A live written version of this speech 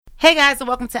Hey guys, and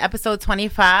welcome to episode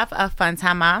 25 of Fun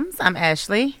Time Moms. I'm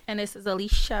Ashley. And this is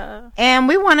Alicia. And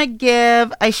we want to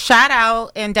give a shout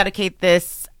out and dedicate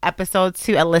this episode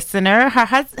to a listener.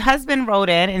 Her husband wrote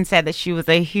in and said that she was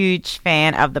a huge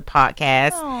fan of the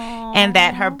podcast. Aww. And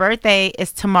that her birthday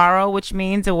is tomorrow, which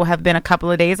means it will have been a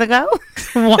couple of days ago.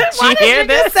 Once Why you did hear you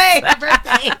this, just say her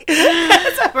birthday?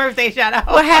 That's a birthday shout out.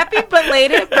 Well, happy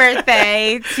belated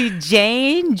birthday to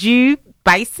Jane Ju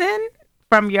Bison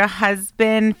from your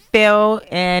husband, Phil,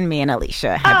 and me and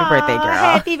Alicia. Happy birthday, girl.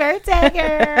 Happy birthday,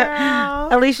 girl.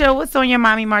 Alicia, what's on your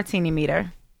mommy martini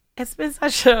meter? It's been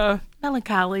such a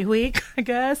melancholy week, I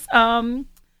guess. Probably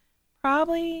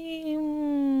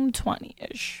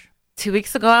 20-ish. 2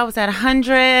 weeks ago, I was at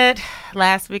 100.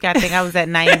 Last week, I think I was at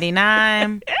 99.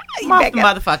 I'm off the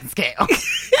motherfucking scale.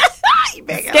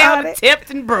 Scale tipped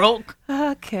and broke.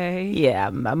 Okay. Yeah,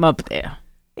 I'm up there.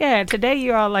 Yeah, today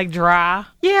you're all like dry.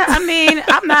 Yeah, I mean,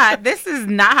 I'm not. This is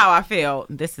not how I feel.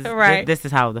 This is right. This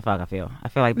is how the fuck I feel. I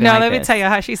feel like no. like Let me this. tell you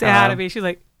how she said hi to me. She's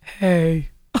like, "Hey."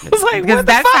 I was like, because "What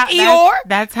the fuck, Eeyore?"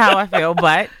 That's how I feel.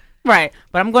 But right,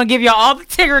 but I'm going to give you all the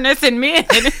tiggerness in me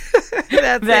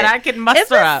that I can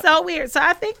muster up. It's so weird. So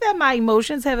I think that my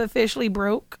emotions have officially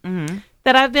broke. Mm-hmm.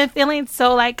 That I've been feeling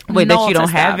so like wait that you don't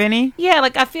stuff. have any. Yeah,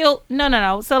 like I feel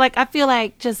no. So like I feel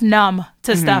like just numb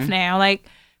to stuff now. Like.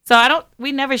 So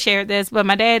we never shared this, but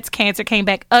my dad's cancer came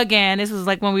back again. This was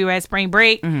like when we were at spring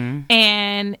break. Mm-hmm.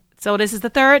 And so this is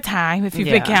the third time, if you've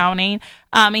been counting.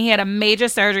 And he had a major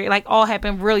surgery. Like all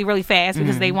happened really, really fast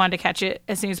because they wanted to catch it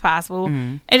as soon as possible.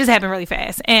 Mm-hmm. It just happened really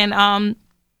fast. And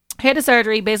he had the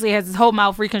surgery, basically has his whole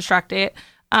mouth reconstructed.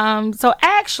 So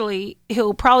actually,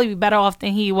 he'll probably be better off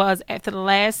than he was after the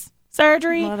last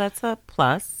surgery. Well, that's a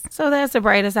plus. So that's the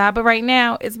brightest side. But right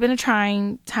now, it's been a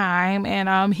trying time.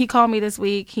 And he called me this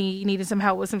week. He needed some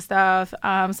help with some stuff.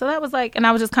 So that was like, and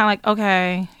I was just kind of like,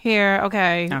 okay,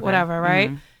 whatever, right?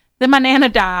 Mm-hmm. Then my Nana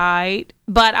died,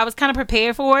 but I was kind of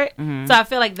prepared for it. Mm-hmm. So I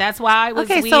feel like that's why it was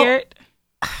weird.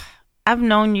 So I've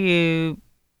known you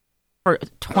for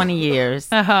 20 years.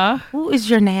 Uh-huh. Who is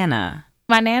your Nana?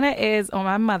 My Nana is on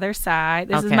my mother's side.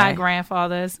 This is my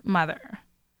grandfather's mother.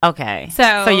 Okay.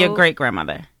 So your great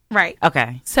grandmother. Right.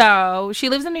 Okay. So she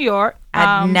lives in New York.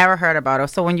 I'd never heard about her.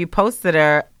 So when you posted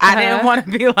her, I didn't want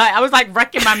to be like, I was like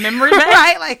wrecking my memory back.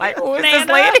 Right. Like who is this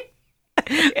lady?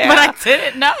 Yeah. But I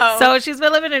didn't know. So she's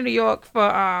been living in New York for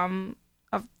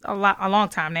a long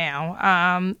time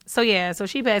now. So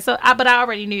she passed. But I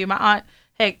already knew. My aunt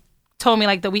had told me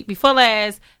like the week before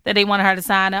last that they wanted her to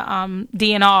sign a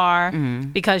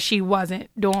DNR because she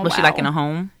wasn't doing well. Was she like in a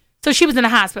home? So she was in the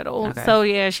hospital. Okay. So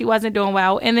yeah, she wasn't doing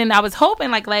well. And then I was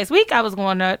hoping like last week I was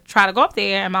going to try to go up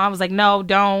there, and Mom was like, "No,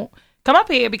 don't come up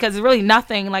here because it's really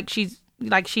nothing. Like she's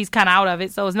kind of out of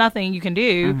it, so it's nothing you can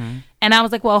do." Mm-hmm. And I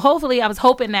was like, "Well, hopefully," I was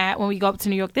hoping that when we go up to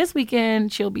New York this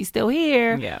weekend, she'll be still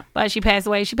here. Yeah. But she passed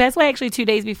away. She passed away actually 2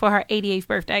 days before her 88th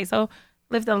birthday. So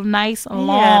lived a nice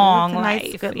long life.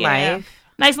 Nice, good life.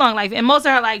 Nice long life. And most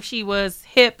of her life she was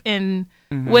hip and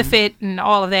with it and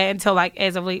all of that until like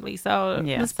as of lately. So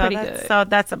it's pretty good. So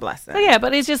that's a blessing. So yeah,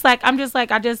 but it's just like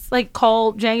I just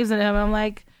called James and him. I'm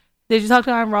like, did you talk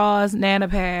to Aunt Roz? Nana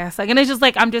passed. Like, and it's just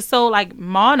like I'm just so like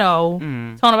mono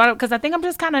talking about it because I think I'm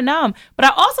just kind of numb. But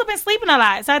I also been sleeping a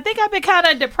lot, so I think I've been kind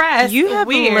of depressed. You have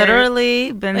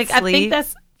literally been like asleep. I think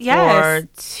that's for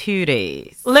 2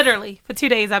 days. Literally for 2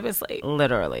 days I've been asleep.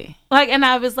 Literally. Like, and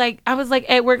I was like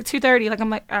at work 2:30. Like I'm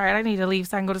like, all right, I need to leave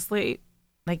so I can go to sleep.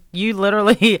 Like you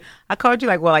literally, I called you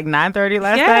like 9:30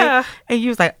 last night, and you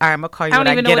was like, "All right, I'm gonna call you." I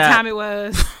don't even know what time it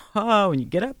was. Oh, when you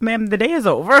get up, ma'am, the day is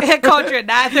over. I called you at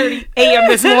 9:30 a.m.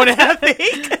 this morning. I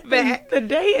think the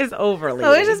day is over.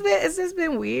 So it's just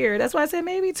been weird. That's why I said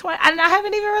maybe 20. And I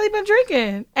haven't even really been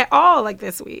drinking at all like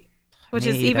this week, which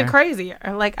is even crazier.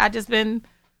 Like I just been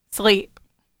sleep.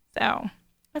 So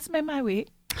that's been my week.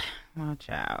 Watch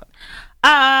out.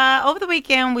 Over the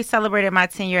weekend, we celebrated my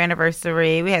 10-year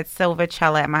anniversary. We had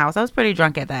Silvercella at my house. I was pretty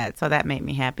drunk at that, so that made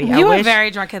me happy. You were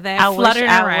very drunk at that, fluttering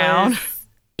around.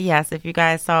 Yes, if you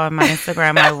guys saw on my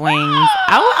Instagram, my wings.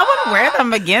 I want to wear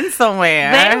them again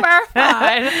somewhere. They were fun.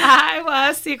 I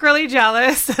was secretly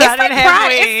jealous that I didn't have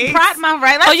wings. It's Pride Month,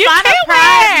 right?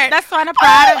 Let's find a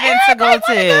Pride event to go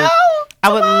to.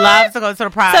 I would love to go to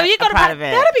the Pride. So you go to Pride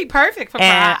event. That'd be perfect for Pride.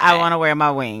 And I want to wear my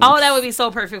wings. Oh, that would be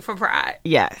so perfect for Pride.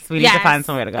 Yes, we need to find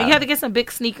somewhere to go. You have to get some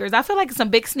big sneakers. I feel like some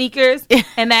big sneakers,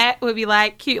 and that would be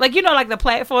like cute. Like like the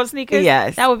platform sneakers.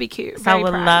 Yes, that would be cute. So I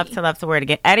would love to wear it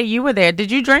again. Eddie, you were there. Did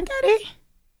you drink, Eddie?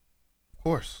 Of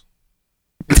course.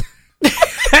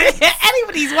 Eddie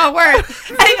with these one words.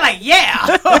 Eddie be like, yeah.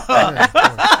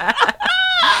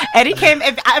 Eddie came.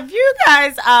 If you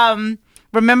guys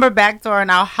remember back during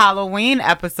our Halloween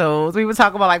episodes, we would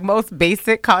talk about like most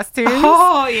basic costumes.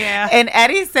 Oh, yeah. And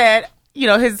Eddie said, you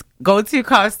know, his go-to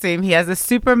costume, he has a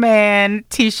Superman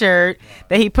t-shirt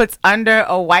that he puts under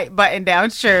a white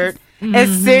button-down shirt.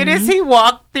 As soon as he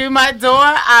walked through my door,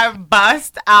 I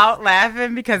bust out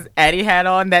laughing because Eddie had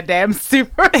on that damn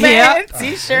Superman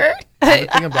t-shirt. The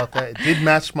thing about that, it did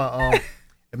match my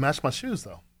it matched my shoes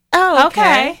though. Oh,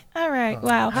 Okay. All right.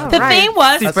 Wow. All The right. theme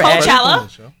was Super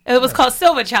Coachella. It was called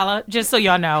Silverchella, just so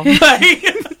y'all know.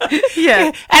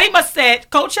 Yeah. Eddie must said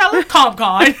Coachella,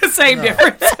 ComCon. Same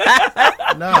difference.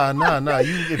 Nah.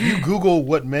 If you Google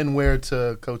what men wear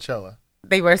to Coachella,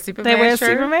 They wear Superman They wear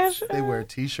shirts? Superman. they wear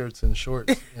t-shirts and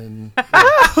shorts, and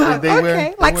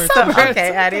Okay, like summer. t-shirts. Okay,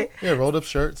 Eddie. Yeah, rolled up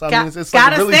shirts. I Got- mean, it's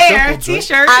got like a us really there. simple drink.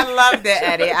 T-shirt. I loved it,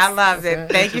 Eddie. I loved it.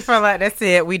 Thank you for letting us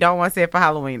see it. We don't want to see it for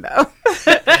Halloween, though.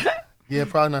 Yeah,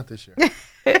 probably not this year.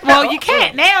 Well, you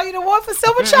can't now. You don't want for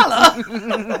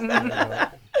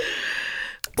Silverchella.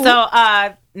 So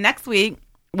next week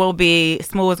will be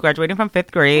Smooth graduating from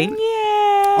 5th grade.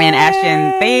 Yeah. And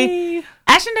Ashton, they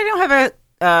don't have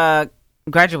a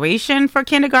graduation for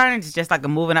kindergarten. It's just like a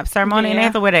moving up ceremony. And they Yeah.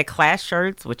 have to wear their class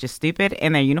shirts, which is stupid,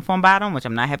 and their uniform bottom, which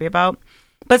I'm not happy about.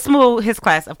 But Smooth, his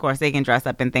class, of course, they can dress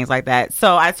up and things like that.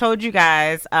 So I told you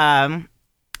guys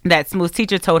that Smooth's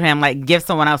teacher told him, like, give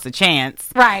someone else a chance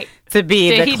Right. to be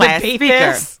Did the he class debate speaker.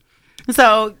 this?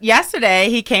 So yesterday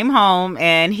he came home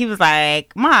and he was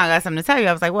like, Mom, I got something to tell you.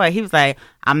 I was like, what? He was like,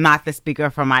 I'm not the speaker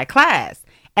for my class.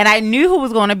 And I knew who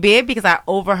was going to be it because I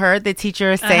overheard the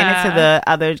teacher saying it to the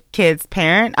other kid's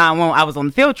parent when I was on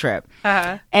the field trip.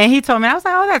 And he told me, I was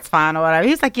like, oh, that's fine or whatever.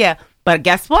 He's like, yeah, but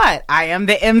guess what? I am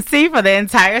the MC for the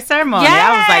entire ceremony.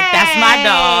 I was like, that's my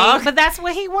dog. But that's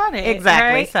what he wanted.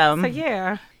 Exactly. Right? So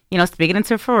yeah. You know, speaking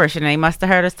into fruition, they must have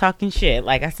heard us talking shit.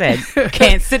 Like I said,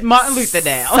 can't sit Martin Luther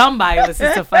down. Somebody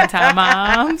listens to Fun Time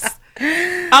Moms.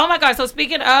 Oh my God. So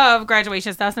speaking of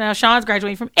graduation stuff, so now Sean's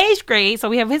graduating from 8th grade. So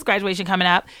we have his graduation coming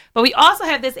up. But we also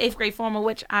have this 8th grade formal,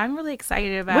 which I'm really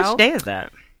excited about. Which day is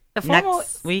that? The formal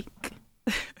Next week?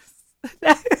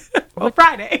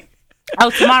 Friday. Oh,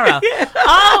 tomorrow. Oh,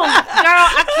 girl,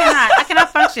 I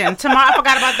cannot function. Tomorrow, I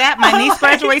forgot about that. My niece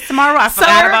graduates tomorrow. I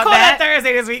forgot about that.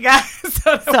 Thursday this week, guys.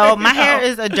 So my hair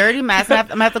is a dirty mess. I'm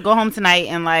gonna have to go home tonight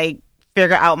and like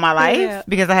figure out my life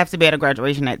because I have to be at a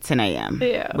graduation at 10 a.m.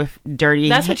 Yeah. With dirty.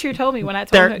 That's what you told me when I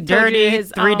told her. Dirty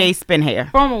his 3-day spin hair.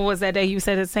 formal was that day. You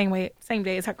said the same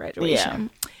day as her graduation.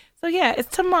 Yeah. So yeah,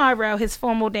 it's tomorrow, his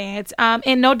formal dance.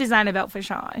 And no designer belt for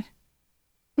Sean.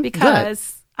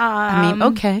 Because I mean,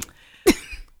 okay.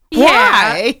 Yeah.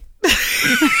 Why?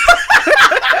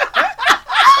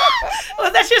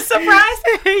 Was that your surprise?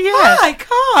 Yeah. Why?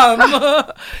 Come.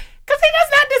 Because he does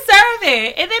not deserve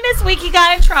it. And then this week he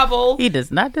got in trouble. He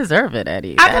does not deserve it,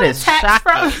 Eddie. I That got a is text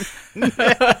shocking.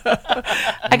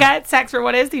 I got a text from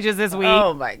one of his teachers this week.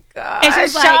 Oh my God. And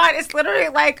she's Sean, like, it's literally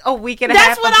like a week and a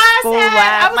half. that's what of I school said.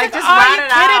 left. I was like, just are ride you it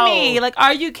kidding out. me? Like,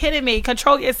 are you kidding me?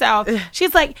 Control yourself.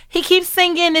 She's like, he keeps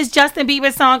singing this Justin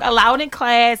Bieber song aloud in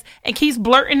class and keeps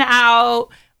blurting out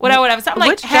whatever. So I'm like,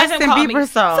 Which hasn't Justin called Bieber me.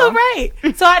 song? So right.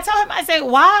 So I told him, I said,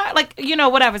 why? Like,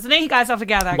 whatever. So then he got himself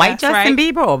together. I White guess, Justin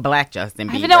right? Bieber or black Justin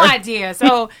Bieber? I have no idea.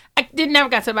 So I never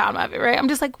got to the bottom of it, right? I'm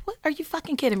just like, what? Are you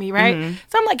fucking kidding me, right? Mm-hmm.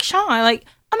 So I'm like, Sean, I'm like,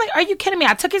 are you kidding me?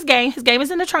 I took his game. His game is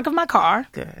in the trunk of my car.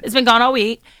 Good. It's been gone all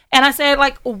week. And I said,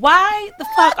 like, why the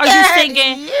fuck are you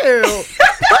singing? You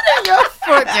put your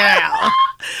foot down.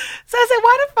 So I said,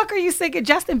 why the fuck are you singing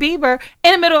Justin Bieber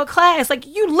in the middle of class? Like,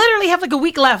 you literally have like a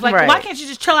week left. Like, Right. why can't you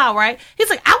just chill out, right? He's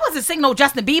like, I wasn't singing no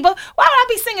Justin Bieber. Why would I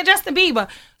be singing Justin Bieber?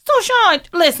 So, Sean,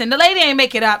 listen, the lady ain't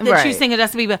make it up that you Right. singing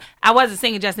Justin Bieber. I wasn't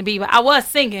singing Justin Bieber. I was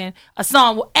singing a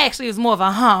song. Well, actually, it was more of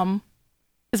a hum.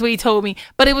 Is what he told me.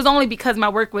 But it was only because my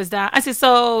work was done. I said,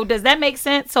 so does that make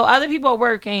sense? So other people are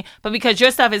working, but because your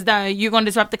stuff is done, you're going to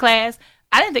disrupt the class?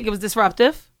 I didn't think it was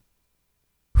disruptive.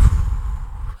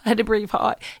 I had to breathe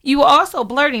hard. You were also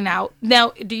blurting out.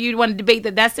 Now, do you want to debate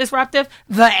that that's disruptive?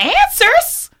 The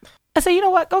answers? I said, you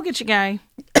know what? Go get your game.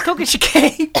 Go get your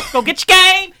game. Go get your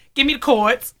game. Give me the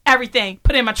cords. Everything.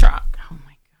 Put it in my trunk. Oh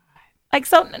my God. Like,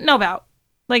 so, no doubt.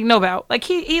 Like, no doubt. Like,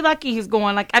 he lucky he's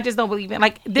going. Like, I just don't believe it.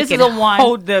 Like, this He is a can one.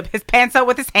 Hold his pants up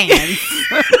with his hands.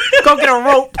 Go get a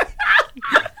rope.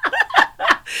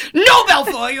 No belt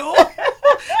for you.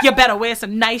 You better wear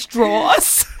some nice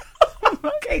drawers.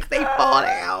 In case they fall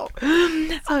out.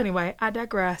 So anyway, I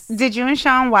digress. Did you and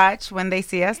Sean watch When They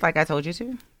See Us like I told you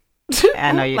to?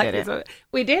 I know you didn't.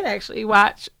 We did actually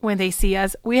watch When They See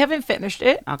Us. We haven't finished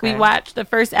it. Okay. We watched the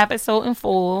first episode in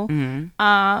full,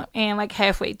 Mm-hmm. and like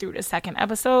halfway through the second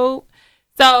episode.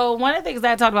 So one of the things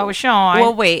that I talked about with Sean.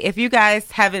 Well, wait. If you guys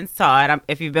haven't saw it,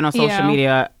 if you've been on social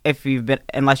media,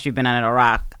 unless you've been under a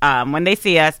rock, when they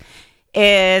see us,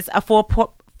 is a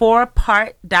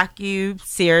four-part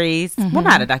docu-series. Well,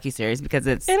 not a docu-series because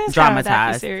it's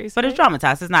dramatized. But it's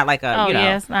dramatized. It's not like a,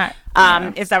 yeah, it's not.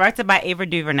 It's directed by Ava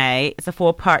DuVernay. It's a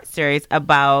 4-part series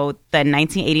about the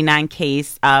 1989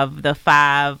 case of the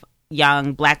 5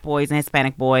 young black boys and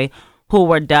Hispanic boy who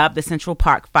were dubbed the Central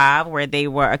Park 5, where they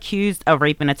were accused of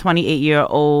raping a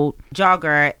 28-year-old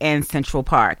jogger in Central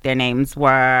Park. Their names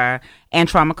were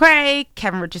Antron McCray,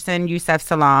 Kevin Richardson, Yusef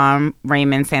Salaam,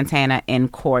 Raymond Santana, and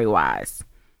Corey Wise.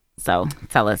 So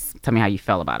tell me how you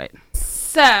feel about it.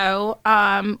 So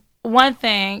one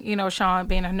thing, Sean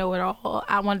being a know-it-all,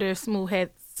 I wonder if Smooth had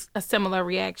a similar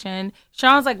reaction.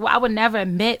 Sean's like, well, I would never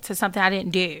admit to something I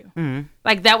didn't do. Mm-hmm.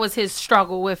 Like, that was his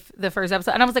struggle with the first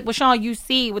episode. And I was like, well, Sean, you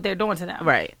see what they're doing to them.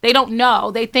 Right. They don't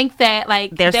know. They think that,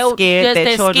 like, they're scared.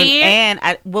 They're children. Scared.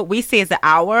 And what we see is the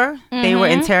hour. Mm-hmm. They were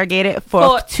interrogated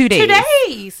for 2 days. 2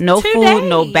 days. No food,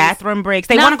 no bathroom breaks.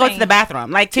 They want to go to the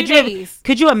bathroom. Like, could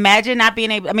you imagine not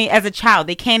being able, as a child,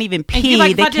 they can't even pee.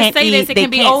 Like, they can't eat. They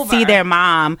can't see their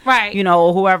mom. Right.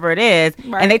 Or whoever it is.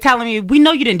 Right. And they telling me, we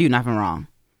know you didn't do nothing wrong.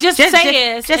 Just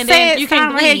say it. Just say it. You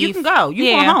can leave. You can go.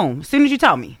 You go home as soon as you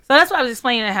tell me. So that's what I was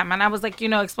explaining to him. And I was like,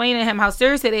 explaining to him how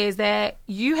serious it is that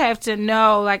you have to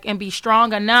know, like, and be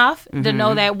strong enough to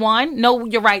know that, one, know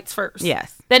your rights first.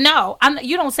 Yes. That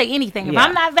you don't say anything. If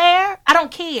I'm not there, I don't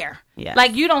care. Yes.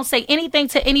 Like, you don't say anything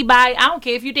to anybody. I don't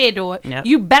care if you did do it. Yep.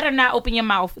 You better not open your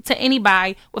mouth to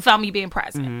anybody without me being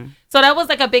present. Mm-hmm. So that was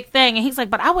like a big thing. And he's like,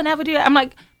 but I would never do that. I'm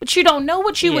like, but you don't know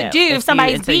what you would do if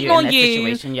somebody's beating on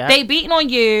you. They beating on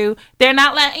you. They're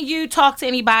not letting you talk to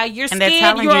anybody. You're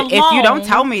scared. You're alone. If you don't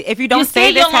tell me, if you don't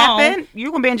say this happened, you're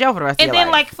going to be in jail for the rest of your life. And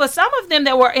then, like, for some of them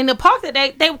that were in the park that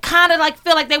they kind of, like,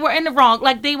 feel like they were in the wrong,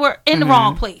 like, they were in the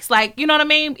wrong place. Like, you know what I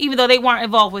mean? Even though they weren't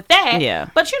involved with that. Yeah.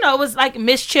 But, it was, like,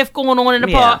 mischief going on in the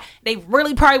park. They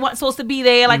really probably weren't supposed to be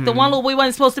there. Like, the one little boy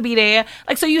wasn't supposed to be there.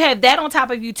 Like, so you have that on top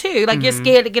of you, too. Like, you're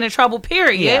scared to get in trouble,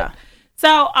 period. Yeah.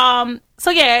 So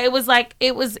yeah, it was like,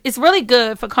 it's really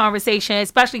good for conversation,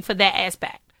 especially for that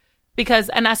aspect.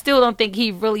 And I still don't think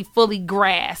he really fully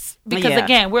grasped. Because,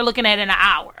 again, we're looking at it in an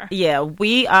hour. Yeah,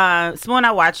 Smo and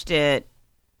I watched it,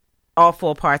 all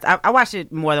 4 parts. I watched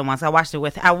it more than once. I watched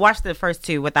the first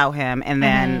 2 without him, and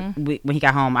then when he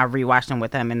got home, I rewatched them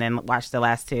with him, and then watched the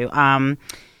last 2.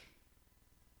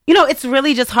 It's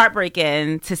really just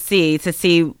heartbreaking to see,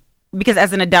 because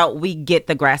as an adult, we get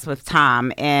the grasp of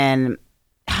Tom and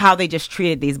how they just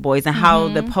treated these boys and how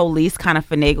the police kind of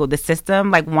finagled the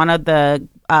system. Like, one of the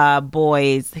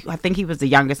boys, I think he was the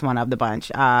youngest one of the bunch.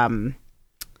 The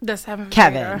 7th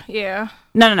Kevin. Grader. Yeah.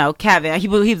 No, Kevin. He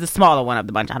was the smaller one of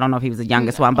the bunch. I don't know if he was the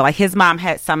youngest one, but, like, his mom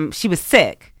had she was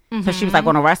sick. So she was, like,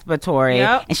 on a respiratory,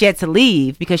 and she had to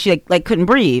leave because she like couldn't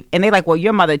breathe. And they like, well,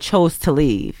 your mother chose to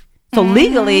leave. So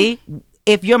legally,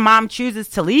 if your mom chooses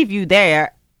to leave you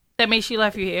there, that means she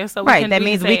left you here. So that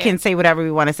means we can say whatever we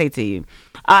want to say to you.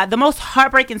 The most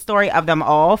heartbreaking story of them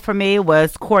all for me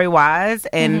was Corey Wise,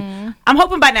 and I'm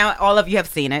hoping by now all of you have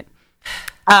seen it.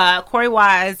 Corey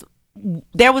Wise,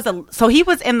 so he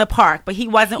was in the park, but he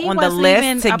wasn't on the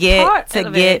list to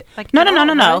get. Like,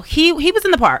 no. He was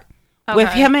in the park with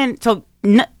him, and so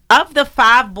of the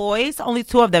 5 boys, only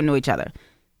 2 of them knew each other.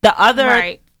 The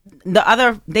other,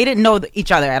 they didn't know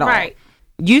each other at all. Right.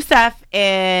 Yusef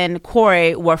and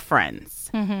Corey were friends,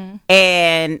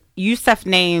 and Yusef's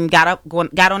name got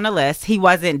on the list. He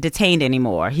wasn't detained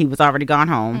anymore. He was already gone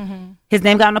home. His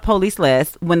name got on the police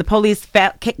list. When the police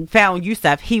found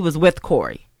Yusef, he was with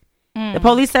Corey. The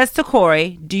police says to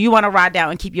Corey, "Do you want to ride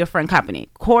down and keep your friend company?"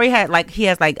 Corey has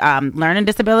learning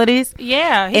disabilities.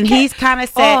 Yeah, he's kind of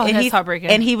sad. And he's heartbreaking.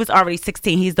 And he was already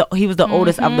 16. He was the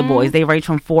oldest of the boys. They range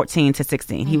from 14 to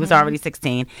 16. He was already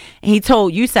 16, and he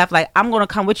told Yusef, like, "I'm going to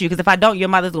come with you because if I don't, your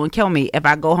mother's going to kill me if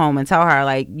I go home and tell her,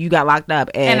 like, you got locked up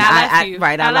and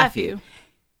I left you."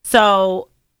 So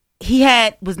he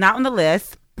was not on the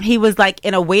list. He was, like,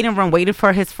 in a waiting room waiting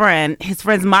for his friend. His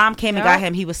friend's mom came and got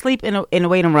him. He was asleep in a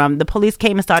waiting room. The police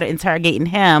came and started interrogating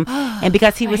him. And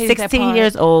because he was 16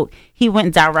 years old, he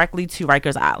went directly to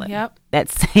Rikers Island that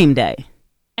same day.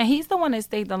 And he's the one that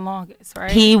stayed the longest,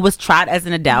 right? He was tried as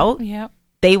an adult. Yep.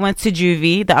 They went to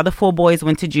juvie. The other 4 boys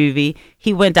went to juvie.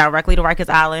 He went directly to Rikers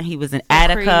Island. He was in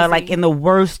Attica, like in the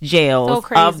worst jails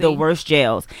of the worst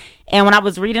jails. And when I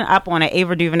was reading up on it,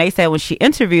 Ava DuVernay said when she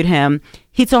interviewed him,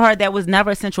 he told her that was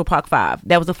never a Central Park 5.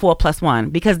 That was a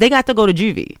 4+1 because they got to go to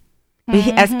juvie. But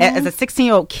he, as a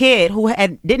 16-year-old kid who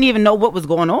didn't even know what was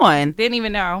going on, Didn't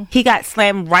even know. he got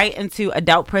slammed right into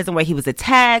adult prison where he was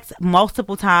attacked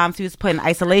multiple times. He was put in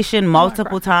isolation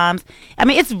multiple times. I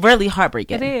mean, it's really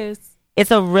heartbreaking. It is.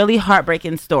 It's a really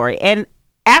heartbreaking story. And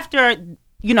after,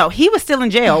 he was still in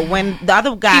jail when the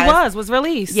other guys... He was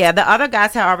released. Yeah, the other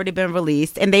guys had already been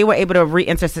released and they were able to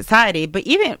re-enter society. But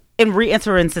even in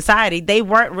re-entering society, they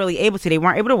weren't really able to. They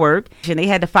weren't able to work. And they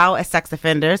had to file as sex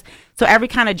offenders. So every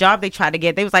kind of job they tried to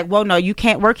get, they was like, well, no, you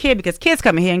can't work here because kids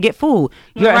come in here and get food.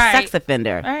 You're a sex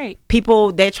offender. Right.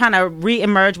 People, they're trying to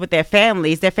re-emerge with their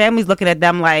families. Their families looking at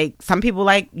them like, some people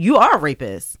like, you are a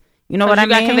rapist. You know what I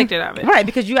mean? You got convicted of it. Right,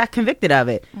 because you got convicted of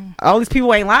it. All these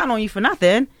people ain't lying on you for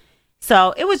nothing.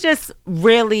 So it was just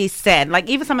really sad. Like,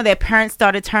 even some of their parents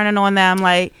started turning on them.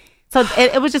 Like, so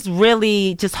it was just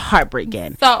really just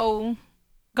heartbreaking. So,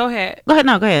 go ahead. Go ahead.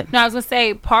 No, go ahead. No, I was going to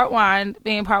say part one,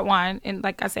 and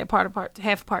like I said,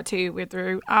 half of part two, we're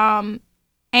through. Antron,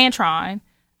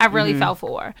 I really fell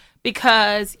for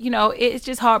because, it's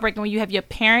just heartbreaking when you have your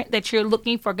parent that you're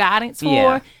looking for guidance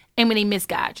for and when they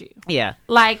misguide you. Yeah.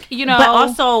 Like, But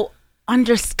also...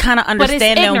 kind of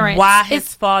understanding why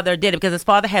his father did it, because his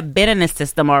father had been in the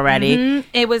system already. Mm-hmm.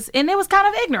 It was kind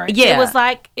of ignorant. Yeah, it was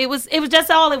like it was just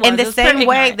all it was. And the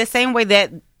same way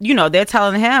that they're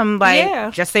telling him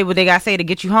like just say what they gotta say to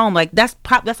get you home. Like that's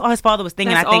all his father was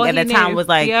thinking. I think at that time was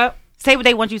like say what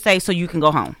they want you to say so you can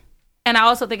go home. And I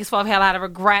also think his father had a lot of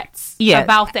regrets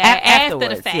about that after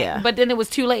the fact. Yeah. But then it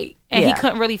was too late. And he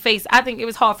couldn't really face... I think it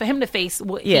was hard for him to face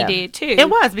what he did, too. It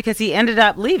was, because he ended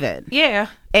up leaving. Yeah.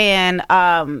 And,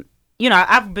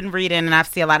 I've been reading, and I've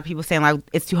seen a lot of people saying, like,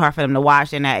 it's too hard for them to watch.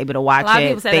 They're not able to watch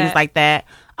it. Things like that.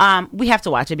 We have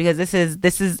to watch it, because this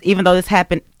is even though this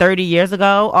happened 30 years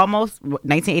ago, almost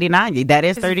 1989, that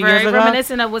is 30 years ago. It's very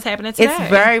reminiscent of what's happening today. It's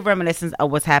very reminiscent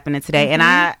of what's happening today. And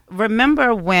I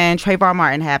remember when Trayvon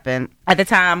Martin happened, at the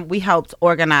time we helped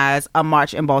organize a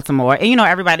march in Baltimore. And,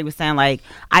 everybody was saying like,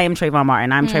 I am Trayvon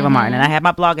Martin. I'm Trayvon Martin. And I had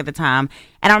my blog at the time.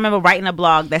 And I remember writing a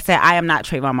blog that said, I am not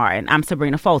Trayvon Martin. I'm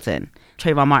Sabrina Fulton,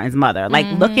 Trayvon Martin's mother. Like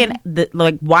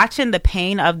watching the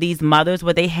pain of these mothers,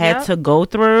 what they had to go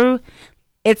through.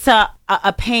 It's a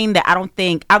pain that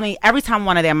every time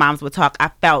one of their moms would talk, I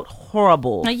felt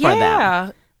horrible for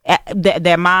them.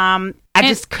 Their mom, I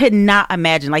just could not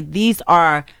imagine. Like, these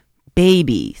are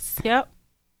babies. Yep.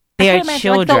 They're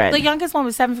children. Like the youngest one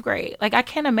was 7th grade. Like, I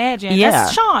can't imagine. Yeah.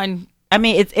 That's Sean. I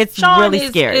mean, it's Sean really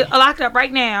scary. Is locked up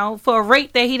right now for a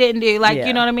rape that he didn't do. Like,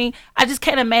 you know what I mean? I just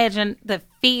can't imagine the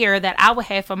fear that I would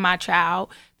have for my child,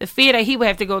 the fear that he would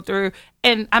have to go through.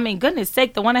 And, I mean, goodness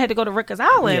sake, the one that had to go to Rikers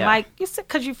Island. Yeah. Like, you said,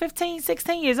 because you're 15,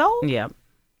 16 years old? Yeah.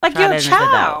 Like, you're a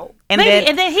child. And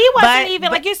then he wasn't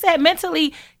even, like you said,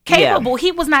 mentally capable. Yeah.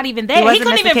 He was not even there. He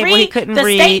couldn't even read the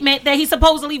statement that he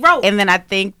supposedly wrote. And then I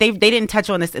think they didn't touch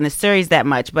on this in the series that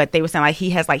much, but they were saying, like, he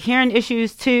has, like, hearing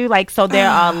issues, too. Like, so there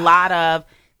are a lot of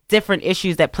different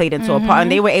issues that played into a part.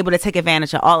 And they were able to take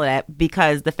advantage of all of that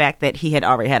because the fact that he had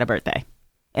already had a birthday.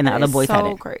 And the other boys had it.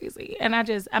 So crazy. And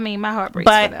my heart breaks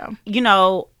for them. You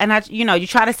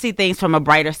try to see things from a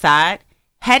brighter side.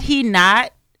 Had he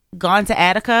not gone to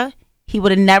Attica, he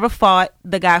would have never fought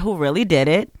the guy who really did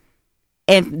it.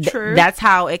 And that's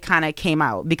how it kind of came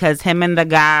out, because him and the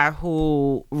guy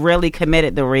who really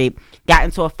committed the rape got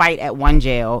into a fight at one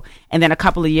jail, and then a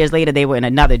couple of years later they were in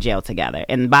another jail together.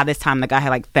 And by this time the guy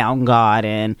had like found God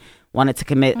and wanted to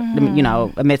commit,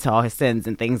 admit to all his sins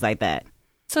and things like that.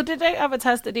 So did they ever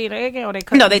test the DNA again, or they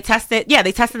couldn't? No, they tested the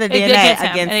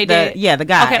DNA against the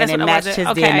guy, okay, and it matched his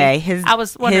DNA. His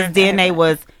DNA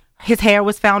was, his hair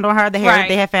was found on her. The hair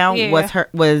they had found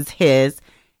was his,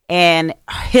 and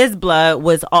his blood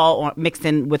was all mixed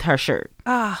in with her shirt.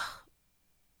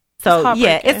 So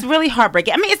it's really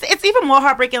heartbreaking. I mean, it's even more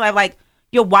heartbreaking. Like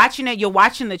you're watching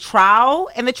the trial,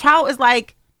 and the trial is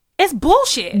like, it's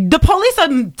bullshit. The police are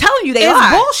telling you they lie.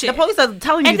 It's bullshit. The police are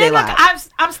telling you they lie.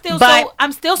 I'm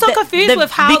still so confused with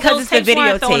how those tapes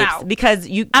were thrown out.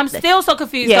 I'm still so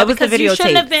confused. Yeah, it was because the you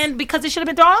shouldn't have been, because it should have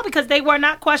been thrown out because they were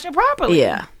not questioned properly.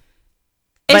 Yeah,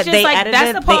 it's just like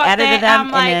that's the part that I'm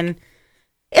like, and then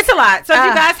it's a lot. So if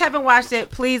you guys haven't watched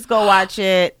it, please go watch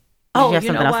it. Oh,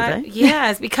 you know what?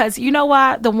 Yes, because you know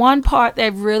what? The one part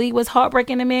that really was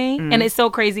heartbreaking to me, and it's so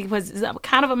crazy because it's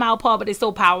kind of a mild part, but it's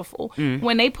so powerful.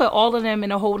 When they put all of them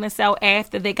in a holding cell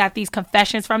after they got these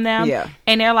confessions from them,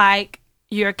 and they're like,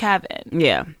 "You're Kevin."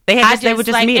 Yeah, they were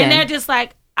just meeting, and they're just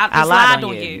like, I lied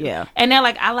on you. Yeah, and they're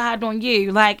like, "I lied on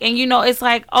you." Like, and it's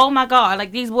like, oh my God,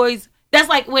 like these boys. That's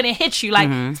like when it hits you, like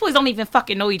these boys don't even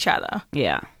fucking know each other.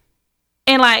 Yeah,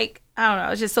 and like. I don't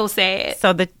know. It's just so sad.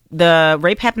 So the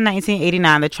rape happened in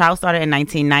 1989. The trial started in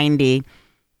 1990.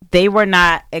 they were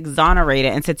not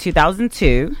exonerated until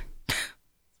 2002.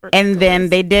 And then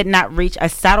they did not reach a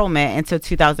settlement until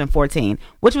 2014,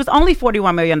 which was only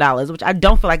 $41 million, which I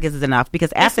don't feel like this is enough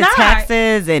because after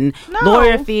taxes and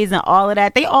lawyer fees and all of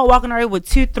that, they all walking away with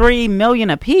 $2-3 million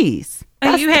apiece.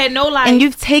 And you had no life. And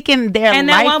you've taken their life from them. And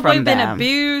that one boy been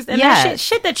abused. And that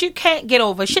shit that you can't get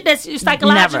over. Shit that's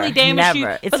psychologically damaged you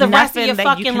for the rest of your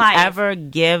fucking life. Ever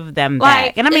give them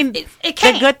back. And I mean, it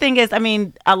can't. The good thing is, I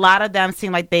mean, a lot of them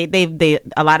seem like they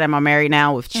a lot of them are married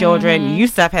now with children.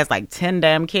 Yusuf has like 10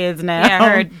 damn kids now. Yeah, I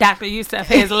heard Dr. Yusuf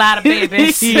has a lot of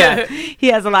babies. Yeah, he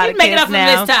has a lot of kids now. He's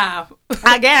making up for this time.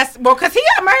 I guess. Well, because he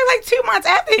got married like 2 months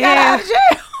after he got out of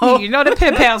jail. You know the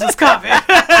pen pals was coming.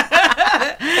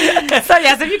 So,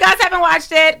 yes, if you guys haven't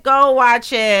watched it, go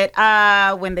watch it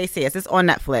when they see us. It's on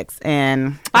Netflix.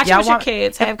 And watch it with your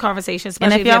kids. Have conversations.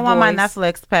 And if y'all want my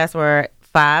Netflix password,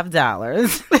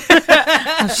 $5.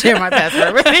 I'll share my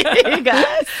password with you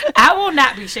guys. I will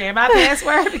not be sharing my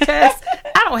password because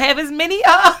I don't have as many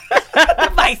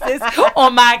devices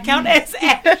on my account as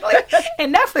Ashley.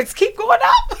 And Netflix keep going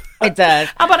up. It does.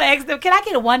 I'm about to ask them, can I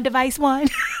get a one device one?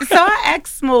 So I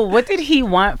asked Smooth, what did he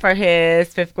want for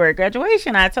his 5th grade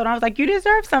graduation? I told him, I was like, you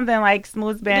deserve something. Like,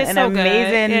 Smooth's been an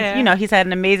amazing, you know, he's had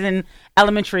an amazing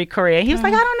elementary career. He was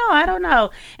like, I don't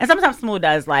know. And sometimes Smooth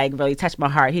does, like, really touch my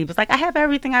heart. He was like, I have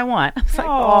everything I want. I was like,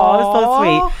 oh, that's so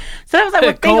sweet. So I was like,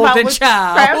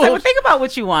 think about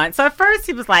what you want. So at first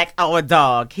he was like, oh, a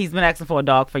dog. He's been asking for a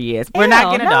dog for years. We're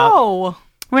not getting a dog.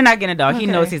 We're not getting a dog. Okay.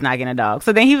 He knows he's not getting a dog.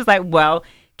 So then he was like, well,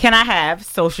 can I have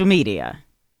social media?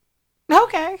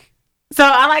 Okay. So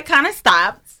I like kind of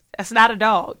stopped. That's not a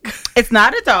dog. It's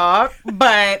not a dog,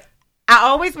 but I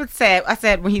always would say, I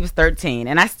said when he was 13,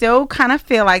 and I still kind of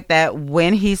feel like that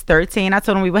when he's 13. I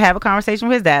told him we would have a conversation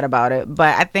with his dad about it,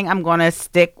 but I think I'm going to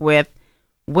stick with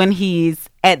when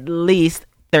he's at least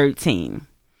 13.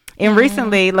 And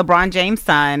recently, LeBron James'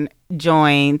 son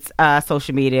joined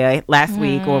social media last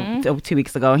week or 2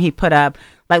 weeks ago, and he put up,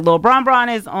 like, Lil Bron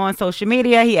is on social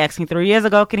media. He asked me 3 years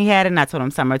ago, can he have it? And I told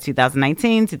him summer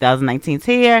 2019. 2019's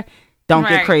here. Don't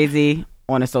get crazy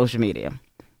on the social media.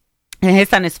 And his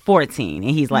son is 14,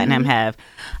 and he's letting him have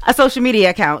a social media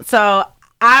account. So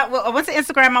I went to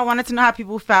Instagram. I wanted to know how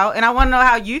people felt, and I want to know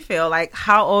how you feel. Like,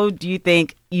 how old do you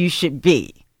think you should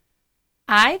be?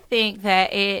 I think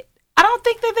that I don't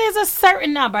think that there's a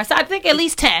certain number. So I think at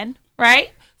least 10,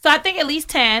 right? So I think at least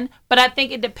 10, but I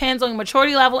think it depends on your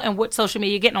maturity level and what social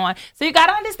media you're getting on. So you got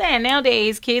to understand,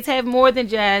 nowadays, kids have more than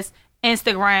just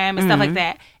Instagram and stuff like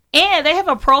that. And they have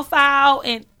a profile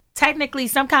and technically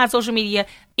some kind of social media,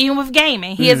 even with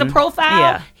gaming. He has a profile.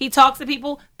 Yeah. He talks to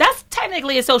people. That's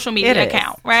technically a social media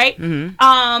account, right?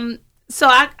 So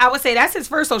I would say that's his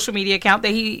first social media account that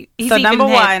he's so number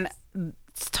one,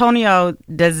 Tonio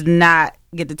does not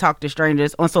get to talk to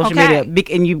strangers on social media.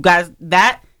 And you guys,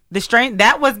 that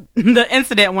was the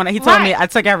incident when he told me I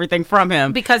took everything from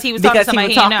him because he was talking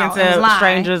to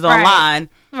strangers online.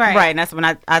 Right, and that's when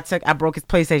I broke his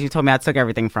PlayStation. He told me I took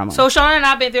everything from him. So Sean and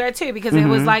I've been through that too because it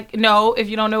was like, no, if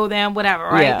you don't know them, whatever,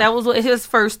 right? Yeah. That was his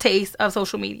first taste of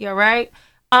social media, right?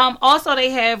 Also, they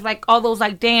have like all those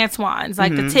like dance ones,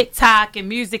 like the TikTok and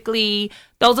Musical.ly.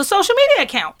 Those are social media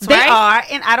accounts, right? They are,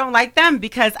 and I don't like them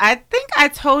because I think I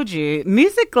told you,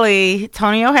 Musical.ly,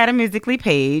 Tonio had a Musical.ly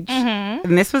page,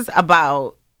 and this was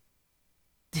about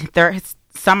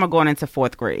summer going into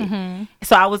 4th grade.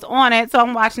 So I was on it, so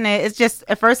I'm watching it. It's just,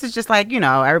 at first it's just like, you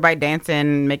know, everybody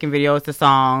dancing, making videos to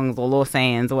songs or little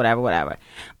sayings or whatever.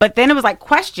 But then it was like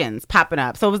questions popping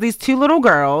up. So it was these 2 little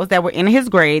girls that were in his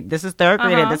grade. This is 3rd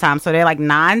grade at the time. So they're like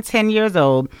 9, 10 years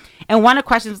old. And one of the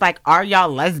questions was like, are y'all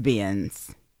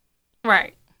lesbians?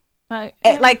 Right.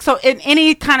 Like, so in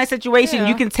any kind of situation,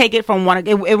 you can take it from one.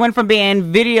 It went from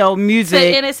being video, music,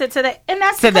 to innocent to that, and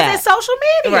that's because it's social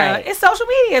media. Right. It's social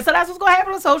media, so that's what's going to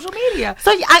happen on social media.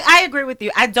 So I agree with you.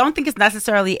 I don't think it's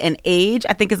necessarily an age.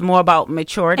 I think it's more about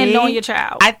maturity and knowing your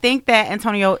child. I think that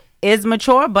Antonio is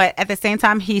mature, but at the same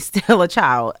time, he's still a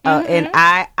child, and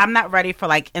I'm not ready for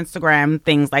like Instagram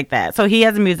things like that. So he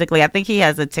has a Musical.ly. I think he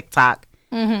has a TikTok,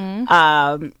 and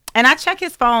I check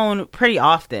his phone pretty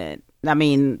often. I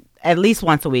mean, at least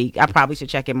once a week. I probably should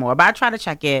check it more, but I try to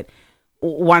check it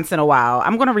once in a while.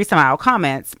 I'm going to read some of our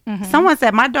comments. Someone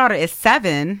said, my daughter is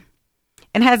 7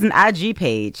 and has an IG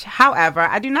page. However,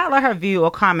 I do not let her view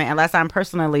or comment unless I'm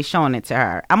personally showing it to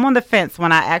her. I'm on the fence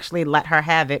when I'll actually let her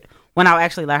have it on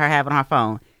her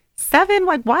phone. 7?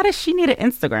 Like, why does she need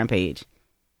an Instagram page?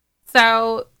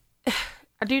 So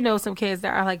I do know some kids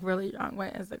that are like really young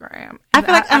with Instagram. I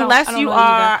feel like unless I don't you know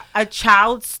are either. a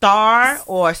child star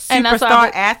or And that's what superstar I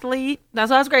athlete,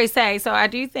 That's what I was going to say. So I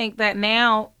do think that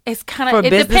now it's kind For of, it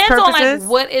business depends on purposes?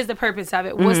 like what is the purpose of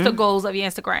it? What's the goals of your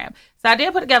Instagram? So I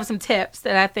did put together some tips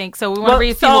that I think, so we want to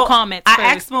read a few more comments I first.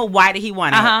 asked him why did he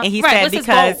want it, Uh-huh. and he Right, said what's his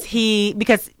goal?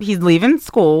 because he's leaving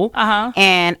school, Uh-huh.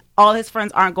 and all his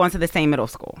friends aren't going to the same middle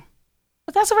school.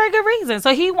 But that's a very good reason.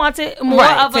 So he wants it more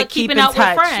Right, of to a keep keeping in up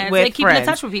touch with friends, with like keeping in friends.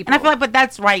 touch with people. And I feel like, but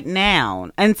that's right now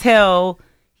until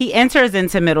he enters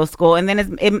into middle school, and then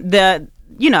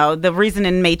the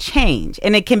reasoning may change,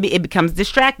 and it becomes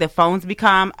distractive. Phones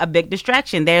become a big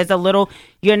distraction.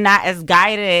 You're not as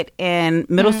guided in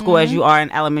middle school as you are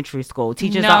in elementary school.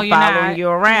 Teachers No, aren't you're following not. you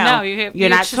around. No, you're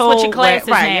not just told switching classes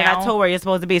You're not now. told where you're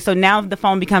supposed to be. So now the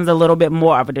phone becomes a little bit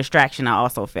more of a distraction. I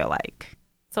also feel like.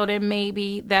 So then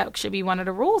maybe that should be one of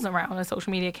the rules around a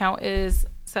social media account is,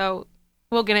 so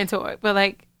we'll get into it. But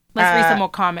like, let's read some more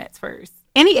comments first.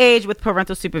 Any age with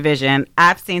parental supervision,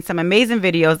 I've seen some amazing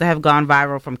videos that have gone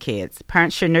viral from kids.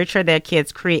 Parents should nurture their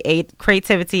kids'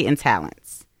 creativity and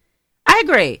talents. I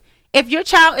agree. If your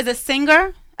child is a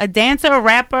singer, a dancer, a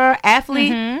rapper,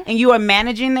 athlete, and you are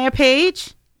managing their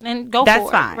page, And go that's for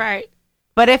it. fine. Right.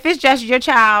 But if it's just your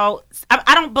child,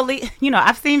 I don't believe,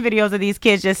 I've seen videos of these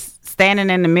kids just standing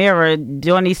in the mirror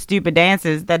doing these stupid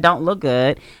dances that don't look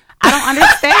good. I don't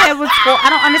understand I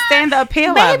don't understand the appeal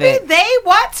of Maybe it. they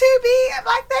want to be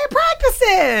like they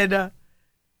practicing.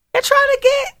 They're trying to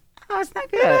get. Oh, it's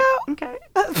not good.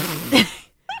 Okay.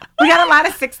 We got a lot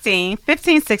of 15,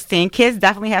 16. Kids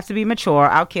definitely have to be mature.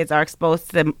 Our kids are exposed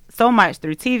to so much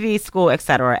through TV, school,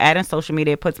 etc. Adding social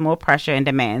media puts more pressure and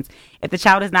demands. If the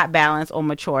child is not balanced or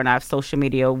mature enough, social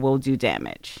media will do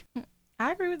damage.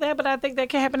 I agree with that, but I think that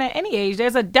can happen at any age.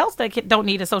 There's adults that don't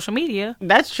need a social media.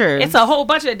 That's true. It's a whole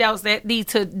bunch of adults that need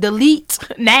to delete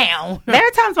now. There are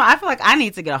times when I feel like I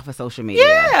need to get off of social media.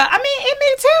 Yeah, I mean, it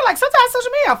me too. Like sometimes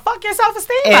social media fuck your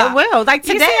self-esteem. It up. will. Like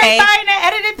You today. see everybody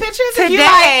that edited pictures. and you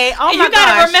Today, like, oh and my you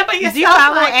gotta gosh. remember yourself. Do you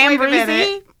follow like, Anne wait a minute.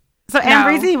 Breezy? So Anne No.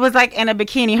 Breezy was like in a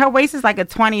bikini. Her waist is like a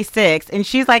 26, and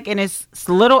she's like in this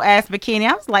little ass bikini.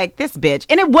 I was like, this bitch.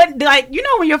 And it wouldn't, like,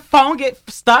 when your phone gets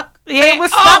stuck? Yeah. It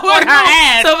was stuck on her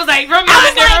ass. So it was like, I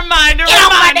was like, reminder. get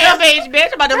off my damn page, bitch.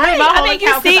 I'm about to leave my I whole mean, you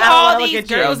account 'cause see I don't all wanna look these at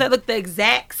you. girls that look the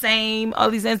exact same. All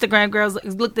these Instagram girls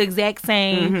look the exact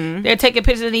same. Mm-hmm. They're taking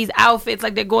pictures of these outfits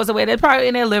like they're going somewhere. They're probably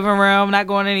in their living room, not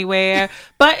going anywhere.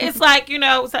 But it's like,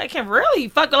 so it can really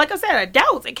fuck. Like I said,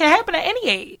 adults. It can happen at any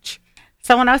age.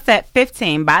 Someone else said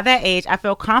 15. By that age, I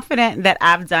feel confident that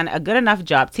I've done a good enough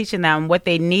job teaching them what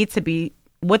they need to be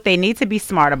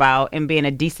smart about and being a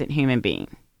decent human being.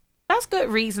 That's good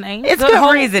reasoning. It's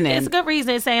good reasoning. It's good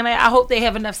reasoning saying like, I hope they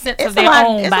have enough sense of It's their a lot,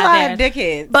 own it's by a lot then. of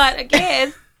dickheads. But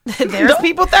again, there's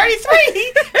people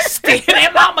 33 still,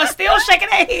 their mama still shaking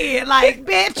their head like,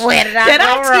 bitch, Where did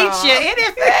I teach you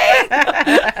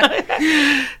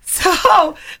anything?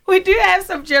 So we do have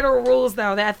some general rules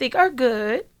though that I think are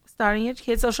good. Starting your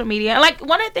kids' social media, and like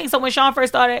one of the things. So when Sean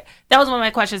first started, that was one of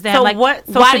my questions. So like, what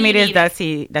why social do you media need does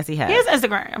he have? He has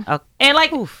Instagram, Okay. and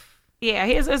like, Oof. yeah,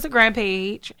 he has an Instagram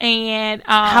page. And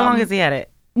How long has he had it?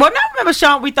 Well, no, I remember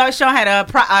Sean. We thought Sean had a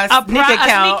sneak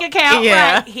account. A sneak account,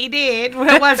 Yeah. right? He did one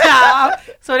time.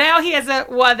 So now he has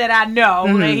one that I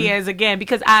know that he has again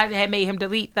because I had made him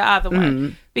delete the other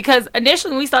one. Because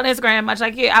initially when we started Instagram, much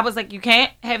like you, I was like, you can't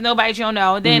have nobody you don't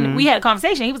know. Then we had a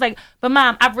conversation. He was like, but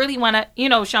Mom, I really want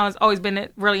to, Sean's always been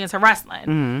really into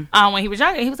wrestling. When he was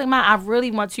younger, he was like, Mom, I really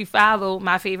want to follow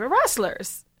my favorite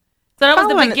wrestlers. So that was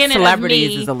Following the beginning celebrities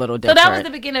of me. is a little So that was different.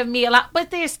 the beginning of me a lot. But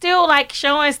they're still like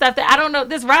showing stuff that I don't know.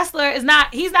 This wrestler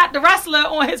he's not the wrestler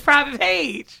on his private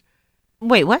page.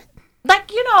 Wait, what?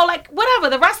 Like, like whatever.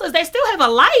 The wrestlers, they still have a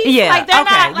life. Yeah, Like they're okay.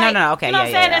 not like, No, okay, you know what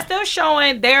I'm yeah, saying? yeah. They're still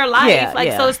showing their life. Yeah, like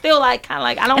yeah. so it's still like kind of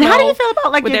like I don't And know. how do you feel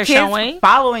about like what your they're kids showing.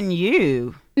 following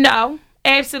you? No,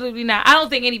 absolutely not. I don't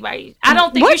think anybody I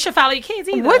don't think What? you should follow your kids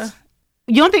either. What?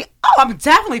 You don't think? Oh, I'm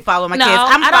definitely following my No, kids.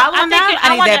 I'm I don't- following them. I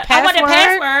need want their I want their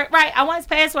password. password. Right. I want his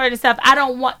password and stuff. I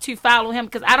don't want to follow him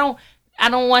because I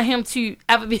don't want him to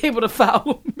ever be able to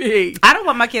follow me. I don't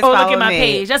want my kids Or following look at my me.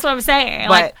 page. That's what I'm saying.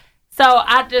 But- Like, so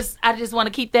I just want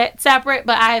to keep that separate.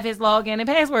 But I have his login and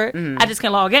password. I just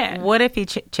can log in. What if he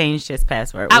changed his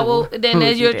password? I will. Then What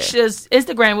would you your do?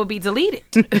 Instagram will be deleted.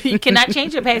 You cannot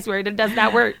change your password. It does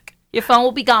not work. Your phone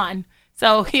will be gone.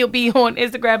 So he'll be on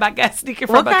Instagram. I guess sneaking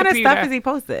from What a kind computer. of stuff is he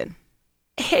posted?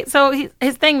 So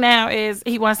his thing now is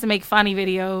he wants to make funny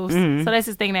videos. So that's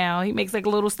his thing now. He makes like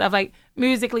little stuff, like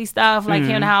musically stuff, like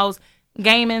him in the house,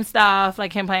 gaming stuff,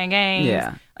 like him playing games.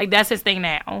 Yeah. Like that's his thing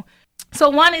now. So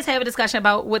one is have a discussion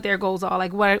about what their goals are,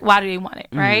 like why do they want it,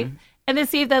 right? And and then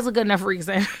see if that's a good enough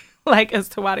reason. Like, as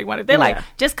to why they want it. They're Yeah. like,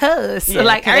 just cause. Yeah,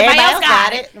 like, 'cause everybody else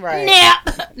got it. Right.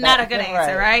 Nah, not a good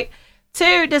answer, Right. right?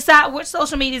 2, decide which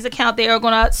social media's account they are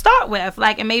going to start with.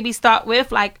 Like, and maybe start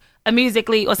with, like, a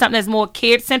Musical.ly or something that's more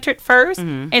kid-centered first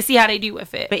and see how they do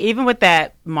with it. But even with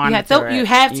that, monitor You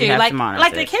have to. Like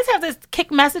monitor the it. kids have this Kick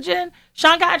messaging.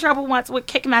 Sean got in trouble once with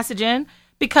Kick messaging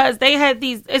because they had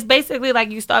these, it's basically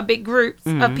like you start big groups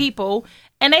of people,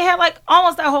 and they had like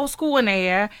almost that whole school in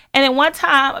there. And then one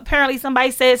time, apparently somebody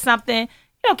said something,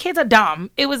 you know, kids are dumb.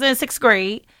 It was in 6th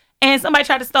grade, and somebody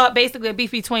tried to start basically a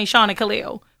beef between Sean and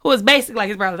Khalil, who is basically like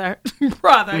his brother.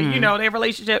 You know, their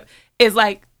relationship is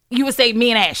like, you would say me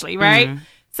and Ashley, right?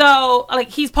 So, like,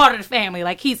 he's part of the family.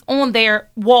 Like, he's on their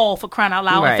wall, for crying out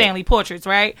loud, Right. in family portraits,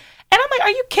 right? And I'm like, are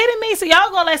you kidding me? So y'all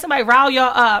gonna let somebody rile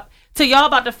y'all up till y'all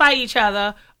about to fight each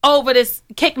other over this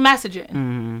Kick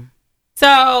messaging?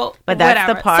 So, But that's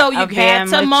whatever. the part So you of have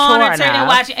being to mature monitor and enough.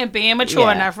 watch it and being mature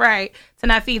Yeah. enough, right, to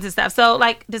not feed and stuff. So,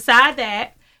 like, decide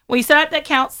that. When you set up the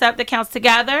accounts, set up the accounts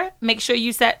together. Make sure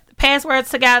you set passwords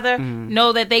together.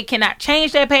 Know that they cannot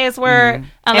change their password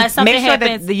unless And something make sure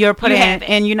happens. that you're putting you in, have it.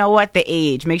 and you know what, the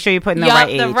age. Make sure you're putting the Yup, right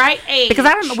age. the right age. Because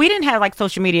I don't. We didn't have like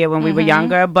social media when we were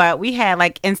younger, but we had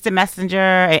like Instant Messenger,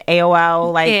 and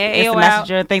AOL, like Yeah, Instant AOL.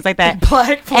 Messenger, things like that. Black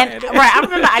And Planet. right, I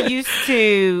remember I used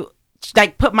to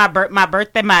like put my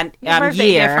birthday, my Your birthday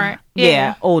year, different. yeah,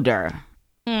 Yeah. older,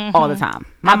 all the time.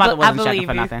 My mother wasn't checking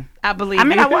for nothing. I believe I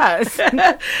mean, you. I was.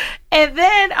 And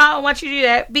then once you do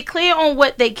that, be clear on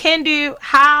what they can do,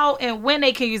 how and when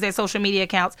they can use their social media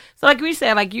accounts. So like we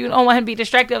said, like you don't want him to be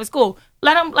distracted at school.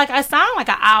 Let him like assign like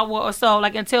an hour or so,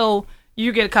 like until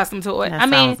you get accustomed to it. That I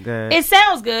mean, sounds good. it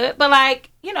sounds good, but like,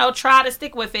 you know, try to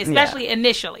stick with it, especially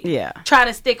initially. Yeah. Try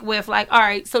to stick with like, all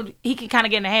right, so he can kind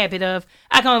of get in the habit of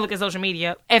I can only look at social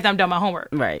media after I'm done my homework.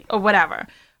 Right. Or whatever.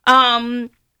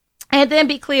 And then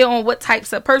be clear on what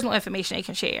types of personal information they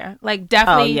can share. Like Oh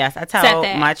definitely yes, I set tell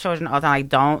that. my children all the time, like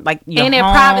don't like your in their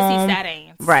home, privacy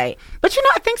settings. right? But you know,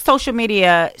 I think social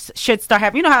media should start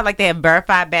having. You know how like they have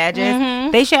verified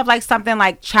badges? They should have like something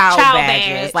like child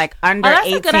badges, badge. like under Oh, that's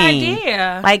 18. a good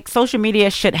idea. Like social media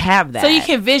should have that, So you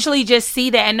can visually just see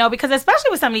that and know, because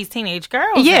especially with some of these teenage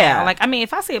girls. Yeah. now, like I mean,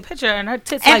 if I see a picture and her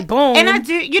tits and, like boom, and I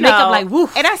do, you know, makeup like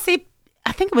woof. and I see.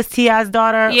 I think it was T.I.'s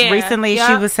daughter Yeah, recently. She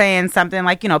yeah. was saying something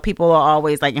like, you know, people are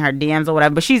always like in her DMs or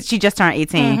whatever, but she just turned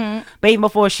 18. Mm-hmm. But even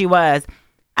before she was,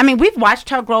 I mean, we've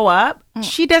watched her grow up.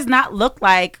 She does not look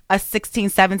like a 16,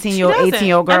 17-year-old, She doesn't.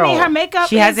 18-year-old girl. I mean, her makeup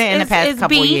she hasn't in the past is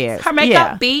couple beat. years. Her makeup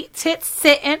Yeah. beat, tits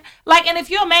sitting. Like, and if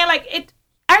you're a man, like it.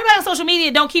 Everybody on social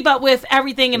media don't keep up with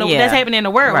everything Yeah. that's happening in the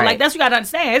world. Right. Like that's what you got to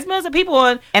understand. There's millions of people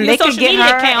on And your they could social get media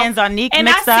her account, and Zonique and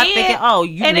mixed I up, see thinking, it. oh,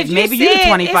 you And if maybe see you're the it,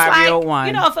 25-year-old it's like, one.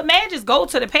 You know, if a man just go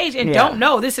to the page and Yeah. don't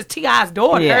know this is T.I.'s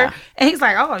daughter, Yeah. and he's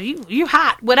like, oh, you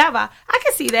hot, whatever. I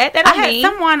can see that. That I don't had mean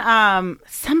someone,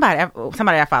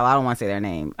 somebody I follow. I don't want to say their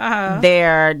name.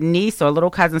 Their niece or little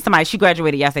cousin, somebody. She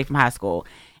graduated yesterday from high school,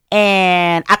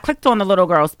 and I clicked on the little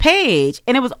girl's page,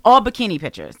 and it was all bikini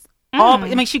pictures.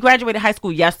 I mean, she graduated high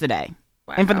school yesterday,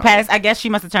 and for the past, I guess she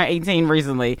must have turned 18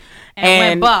 recently,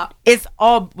 And went buck. was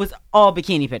all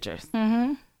bikini pictures.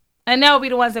 and they'll be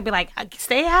the ones that be like,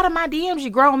 stay out of my DMs, you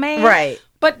grown man. Right.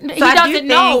 But So he I do doesn't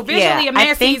know. think- Visually, yeah, a man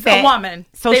I think sees a that woman.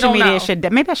 They Social don't media know.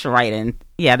 should. Maybe I should write in.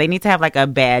 Yeah, they need to have like a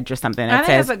badge or something I that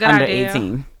think says that's a good under idea.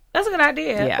 18. That's a good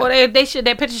idea. Yeah. Or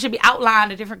their picture should be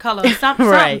outlined a different color. Something,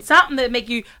 Right. something that make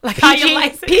you like how your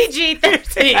license.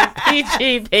 PG-13.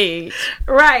 PG page.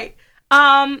 Right.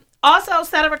 Also,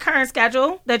 set a recurring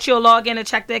schedule that you'll log in and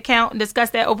check the account and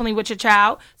discuss that openly with your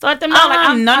child. So let them know, like,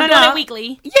 I'm doing it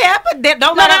weekly. Yeah, but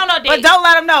don't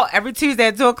let them know every Tuesday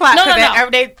at 2:00. No. Every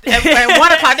day at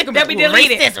 1:00 they can They'll be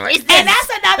deleted. Erase this. And that's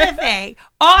another thing.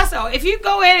 Also, if you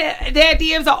go in, their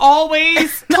DMs are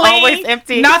always clean, Always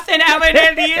empty. Nothing ever in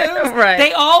their DMs. Right.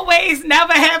 They always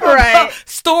never have a Right.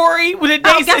 story with a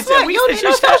day Oh, guess what? You don't need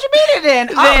no social media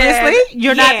then. Obviously,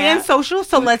 you're not yeah. being social,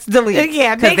 so let's delete it.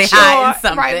 Yeah, because make they sure, hiding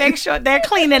something. right? Make sure they're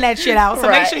cleaning that shit out. So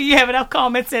Right. make sure you have enough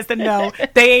common sense to know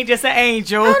they ain't just an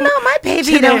angel. Oh no, my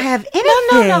baby don't have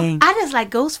anything. No. I just like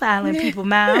ghost filing people,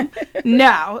 mom.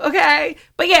 No, okay.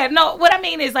 But yeah, no. What I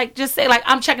mean is like just say like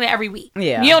I'm checking it every week.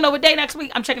 Yeah. You don't know what day next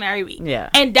week? I'm checking it every week. Yeah.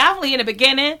 And definitely in the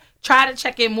beginning, try to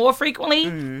check it more frequently.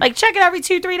 Like check it every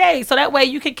 2-3 days, so that way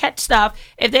you can catch stuff.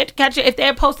 If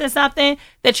they're posting something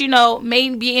that you know may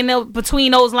be in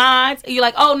between those lines, you're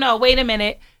like, oh no, wait a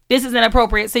minute, this is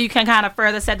inappropriate. So you can kind of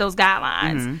further set those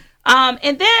guidelines.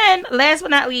 And then last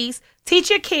but not least, teach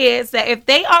your kids that if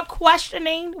they are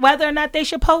questioning whether or not they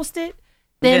should post it,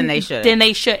 Then they shouldn't. Then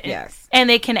they shouldn't. Yes. And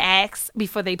they can ask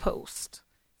before they post.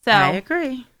 So I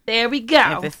agree. there we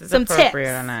go. If this is Some appropriate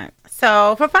tips. or not.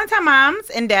 So for Fun Time Moms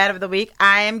and Dad of the Week,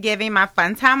 I am giving my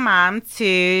Fun Time Mom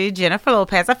to Jennifer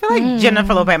Lopez. I feel like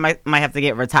Jennifer Lopez might have to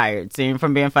get retired soon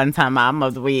from being Fun Time Mom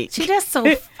of the Week. She just so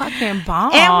fucking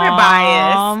bomb. And we're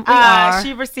biased. We are.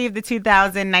 She received the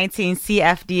 2019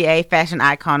 CFDA Fashion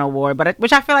Icon Award,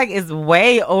 which I feel like is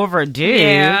way overdue.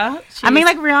 Yeah. I mean,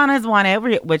 like Rihanna's won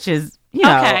it, which is, you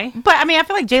know. Okay. But I mean, I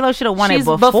feel like J-Lo should have won it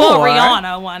before.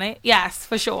 Rihanna won it. Yes,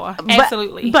 for sure.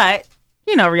 Absolutely. But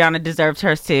you know, Rihanna deserved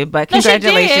hers too. But no,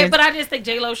 congratulations. she did, but I just think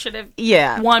J-Lo should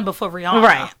have won before Rihanna.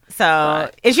 Right. So,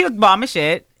 and she was bomb as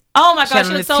shit. Oh my gosh,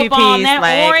 she was so bomb.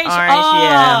 That orange.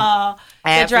 Yeah.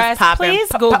 The dress. Please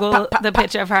Google the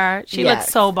picture of her. She looks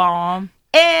so bomb.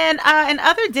 And in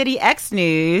other Diddy X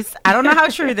news, I don't know how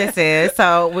true this is,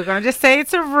 so we're going to just say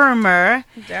it's a rumor.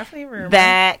 Definitely a rumor.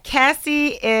 That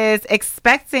Cassie is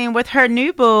expecting with her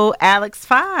new boo, Alex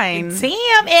Fine.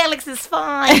 Damn, Alex is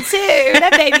fine, too.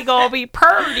 That baby going to be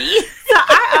purty. So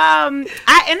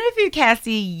I interviewed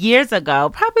Cassie years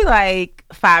ago, probably like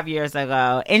 5 years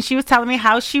ago, and she was telling me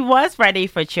how she was ready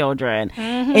for children.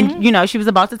 Mm-hmm. And, you know, she was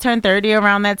about to turn 30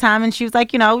 around that time, and she was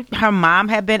like, you know, her mom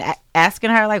had been asking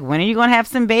her, like, when are you going to have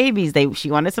some babies?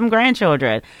 She wanted some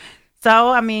grandchildren. So,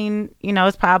 I mean, you know,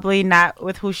 it's probably not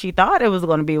with who she thought it was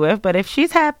going to be with, but if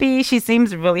she's happy, she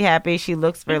seems really happy. She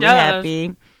looks really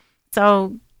happy.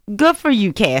 So, good for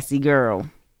you, Cassie, girl.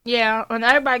 Yeah, and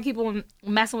everybody keep on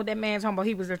messing with that man, talking about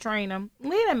he was a trainer.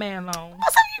 Leave that man alone.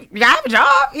 You got a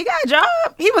job. He got a job.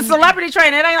 He was celebrity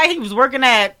trainer. It ain't like he was working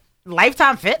at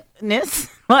Lifetime Fitness.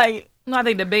 Like, no, I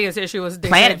think the biggest issue was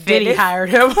Planet Fitness. Diddy hired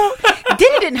him.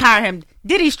 Diddy didn't hire him.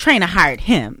 Diddy's trainer hired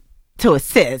him to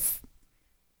assist.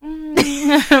 Go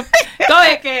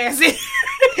ahead, Cassie.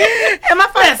 And my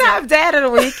first time dad of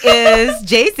the week is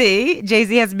Jay-Z.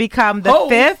 Jay-Z has become the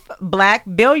fifth black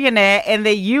billionaire in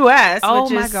the U.S.,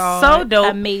 which is so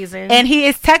dope. Amazing. And he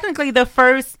is technically the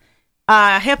first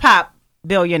hip-hop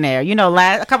billionaire. You know,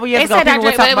 a couple years ago, people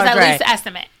were talking about Dre. It was a loose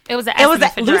estimate. It was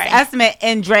a loose estimate,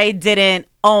 and Dre didn't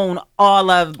own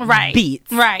all of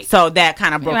Beats. Right. So that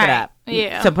kind of broke it up.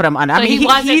 Yeah. To put him under. So I mean, he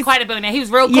wasn't quite a billionaire. He was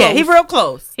real close. Yeah, he's real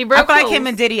close. I feel like him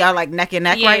and Diddy are like neck and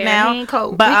neck right now. He ain't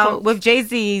close. But with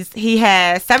Jay-Z's, he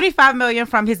has $75 million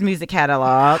from his music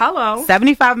catalog. Hello.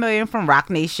 $75 million from Rock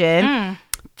Nation.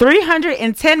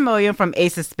 $310 million from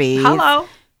Ace of Spades. Hello.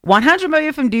 $100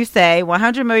 million from Duce,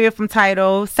 $100 million from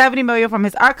Tidal, $70 million from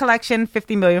his art collection,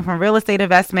 $50 million from real estate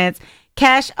investments,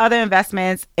 cash, other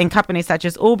investments in companies such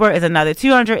as Uber is another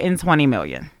 $220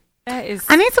 million. That is.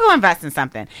 I need to go invest in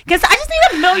something because I just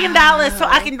need $1 million so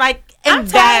I can like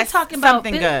invest talking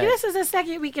something about good. This is the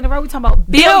second week in a row we talking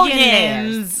about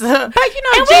billions. But you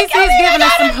know, Jay-Z is giving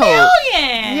us some hope.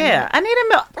 Million. Yeah, I need $1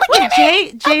 million. Look at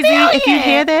Jay-Z. If you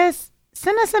hear this,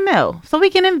 send us $1 million so we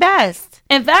can invest.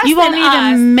 Invest you won't in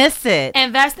even miss it.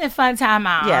 Invest in Fun Time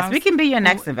Moms. Yes, we can be your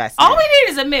next investment. All we need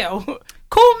is $1 million.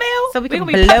 Cool meal. So we can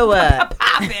blow up.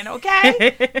 Popping,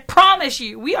 okay? Promise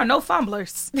you, we are no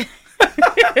fumblers.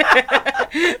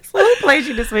 So who played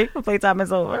you this week? Who playtime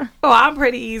is over? Oh, I'm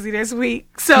pretty easy this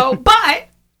week. So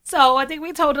I think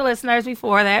we told the listeners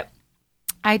before that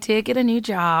I did get a new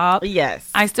job. Yes.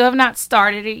 I still have not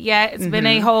started it yet. It's been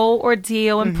a whole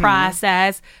ordeal and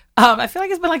process. I feel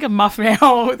like it's been like a month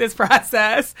now with this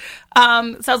process. So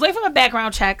I was waiting for my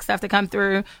background check stuff to come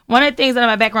through. One of the things on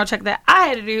my background check that I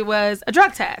had to do was a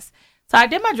drug test. So I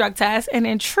did my drug test, and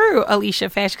in true Alicia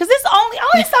fashion, because this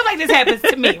only stuff like this happens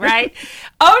to me, right?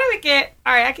 Over the weekend,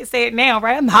 all right, I can say it now,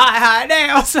 right? I'm high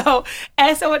now. So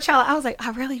with Charlotte, I was like,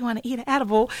 I really want to eat an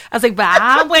edible. I was like, but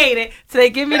I'm waiting. So they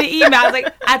give me the email. I was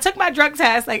like, I took my drug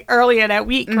test like earlier that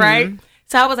week, right?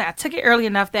 So I was like, I took it early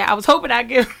enough that I was hoping I'd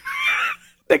get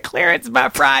the clearance by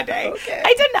Friday. Okay.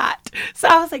 I did not. So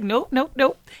I was like, nope.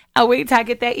 I'll wait till I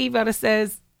get that email that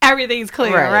says everything's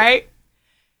clear, right?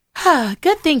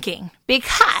 Good thinking,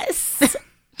 because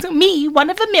to me, one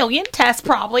of $1 million tests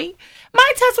probably.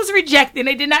 My test was rejected.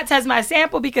 They did not test my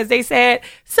sample because they said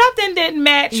something didn't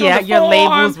match on the form. Your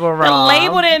labels were wrong. The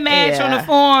label didn't match on the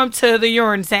form to the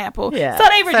urine sample. Yeah. So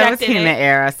they rejected it. So it was human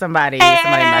error. Somebody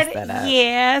messed that up.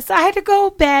 Yeah, so I had to go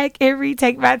back and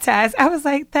retake my test. I was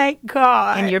like, thank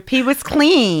God. And your pee was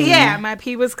clean. Yeah, my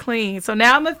pee was clean. So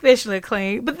now I'm officially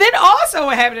clean. But then also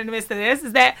what happened in the midst of this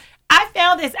is that I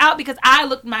found this out because I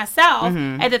looked myself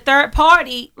at the third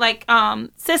party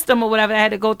system or whatever I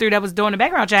had to go through that was doing the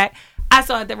background check. I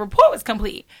saw that the report was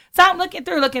complete. So I'm looking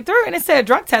through, and it said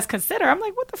drug test consider. I'm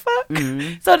like, what the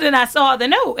fuck? So then I saw the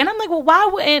note, and I'm like, well, why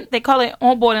wouldn't they call it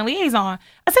onboarding liaison?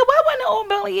 I said, why wouldn't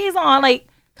the onboarding liaison, like,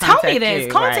 tell me this,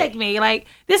 contact me? Like,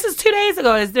 this is 2 days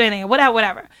ago, it's doing it,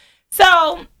 whatever.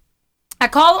 So I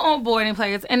call the onboarding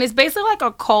players, and it's basically like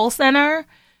a call center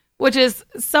which is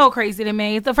so crazy to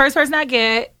me. The first person I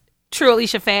get, True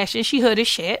Alicia Fashion, she hood as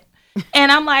shit.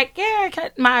 And I'm like, yeah,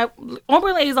 my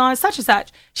ombre liaison is such and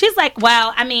such. She's like,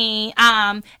 well, I mean,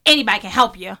 anybody can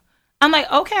help you. I'm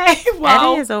like, okay,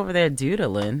 well. Eddie is over there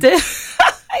doodling.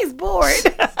 He's bored.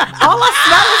 All I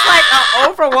smell is like an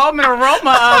overwhelming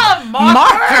aroma of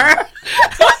marker.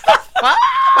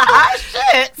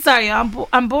 Shit. Sorry,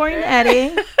 I'm boring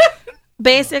Eddie.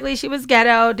 Basically, she was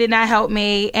ghetto, did not help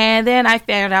me. And then I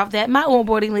found out that my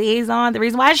onboarding liaison, the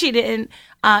reason why she didn't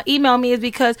email me is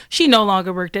because she no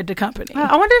longer worked at the company.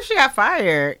 I wonder if she got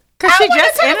fired. Because she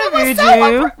just interviewed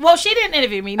you. Well, she didn't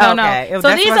interview me. No, okay. no.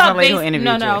 So these are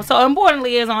no. So onboarding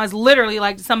liaison is literally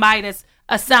like somebody that's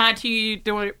assigned to you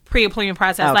through a pre-employment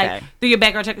process. Okay. Like do your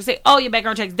background check and say, oh, your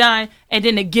background check's done, and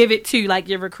then to give it to like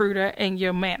your recruiter and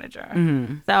your manager.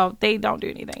 Mm-hmm. So they don't do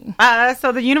anything.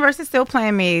 So the universe is still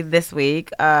playing me this week.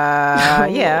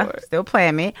 Yeah, still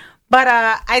playing me. But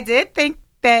I did think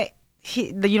that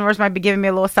the universe might be giving me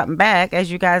a little something back. As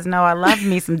you guys know, I love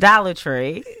me some Dollar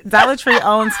Tree. Dollar Tree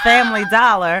owns Family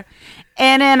Dollar.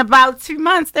 And in about 2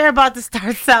 months, they're about to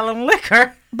start selling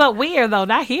liquor. But where, though?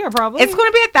 Not here, probably. It's going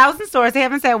to be 1,000 stores. They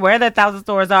haven't said where the 1,000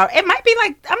 stores are. It might be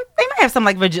like, they might have some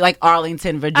like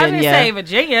Arlington, Virginia. I didn't say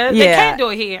Virginia. They can't do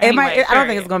it here. I don't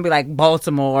think it's going to be like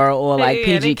Baltimore or like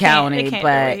PG County,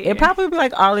 but it probably be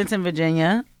like Arlington,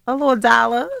 Virginia. A little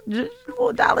dollar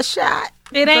shot.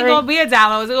 It ain't gonna be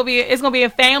 $1. It's gonna be a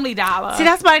Family Dollar. See,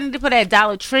 that's why I need to put at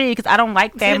Dollar Tree because I don't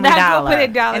like Family Dollar. Put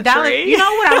it Dollar Tree. You know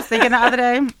what I was thinking the other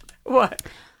day? What?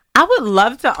 I would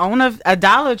love to own a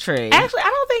Dollar Tree. Actually, I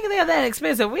don't think they're that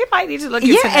expensive. We might need to look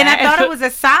into that. Yeah, and I thought it was a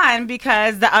sign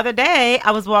because the other day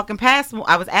I was walking past.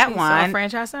 I was at one. Saw a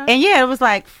franchise sign? And yeah, it was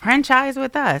like franchise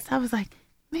with us. I was like,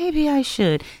 maybe I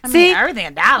should. See,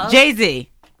 everything $1. Jay-Z.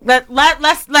 Let's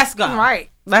go. Right.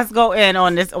 Let's go in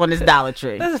on this Dollar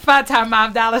Tree. This is fun-time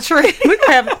mom Dollar Tree. We're going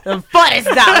to have the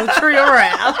funnest Dollar Tree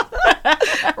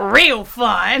around. Real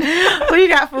fun. What you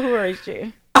got for Who Raised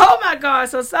You? Oh, my God.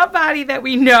 So somebody that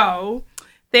we know,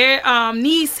 their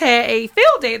niece had a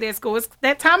field day at their school. It's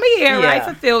that time of year, right,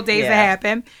 for field days to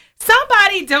happen.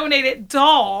 Somebody donated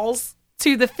dolls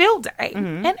to the field day.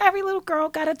 Mm-hmm. And every little girl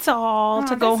got a doll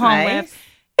to go home with.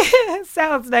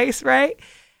 Sounds nice, right?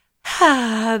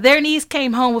 Their niece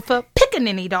came home with a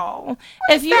pickaninny doll.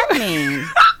 What does that mean?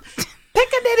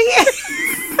 Pickaninny.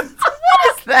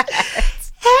 What is that?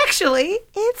 Actually,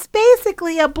 it's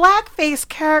basically a blackface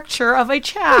caricature of a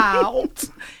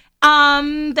child.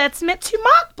 That's meant to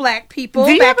mock black people.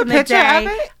 Do you back have a in picture the day.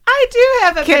 of it? I do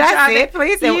have a picture. Can I of see it,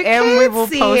 please? And we will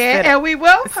post it. And we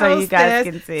will post so you guys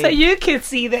can see. So you can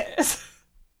see this.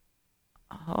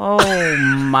 Oh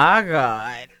my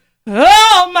God.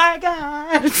 Oh my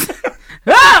God.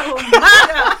 Oh my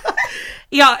God.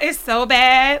 Y'all, it's so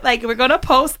bad. Like, we're going to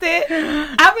post it.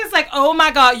 I was like, oh my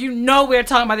God, you know we're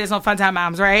talking about this on Fun Time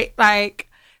Moms, right? Like,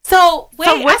 so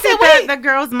what did the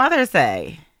girl's mother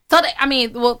say? So,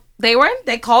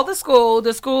 they called the school.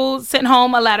 The school sent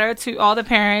home a letter to all the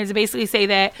parents, basically say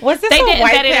that. Was this they a didn't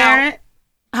white vet it parent?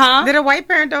 Huh? Did a white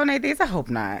parent donate these? I hope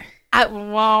not. I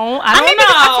don't know.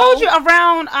 I told you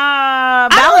around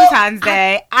Valentine's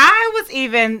Day,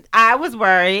 I was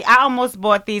worried. I almost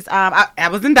bought these. I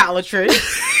was in Dollar Tree,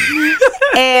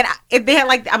 and they had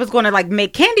I was going to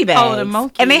make candy bags. Oh, the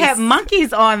monkeys, and they had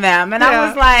monkeys on them, and I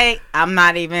was like, I'm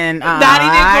not even going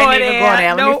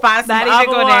there. Let me find some other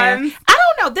ones.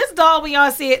 I don't know. This doll, when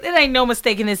y'all see it, it ain't no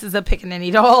mistaking. This is a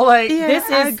pickaninny doll. I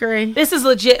agree. This is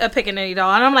legit a pickaninny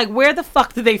doll, and I'm like, where the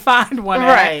fuck did they find one?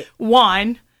 Right,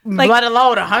 one. Let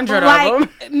alone 100 of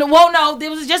them. Well, no,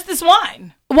 there was just this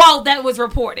one. Well, that was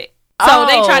reported. So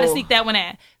they tried to sneak that one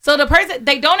in. So the person,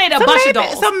 they donated a bunch of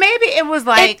dolls. So maybe it was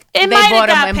they bought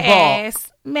them in bulk.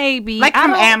 Maybe.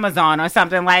 From Amazon or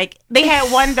something. They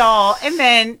had one doll and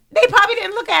then they probably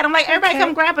didn't look at them. Everybody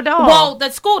come grab a doll. Well,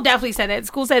 the school definitely said that. The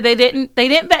school said they didn't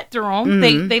vet through them.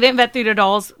 Mm-hmm. They didn't vet through the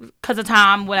dolls because of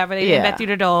time, whatever. They didn't vet through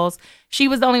the dolls. She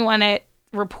was the only one that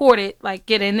reported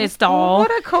getting this doll.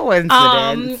 What a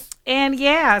coincidence. And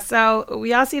so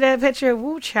we all see that picture.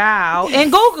 Woo chow. And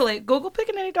Google it. Google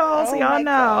Pickaninny dolls so y'all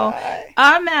know.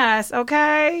 Our mess,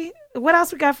 okay? What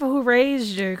else we got for Who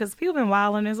Raised You? Because people been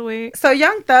wilding this week. So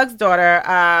Young Thug's daughter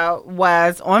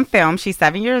was on film. She's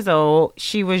 7 years old.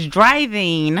 She was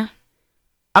driving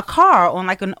a car on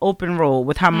like an open road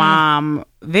with her mom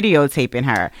videotaping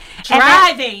her.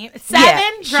 Driving.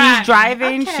 She's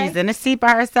driving. Okay. She's in the seat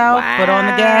by herself, foot on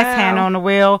the gas, hand on the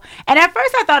wheel. And at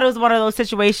first I thought it was one of those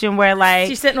situations where like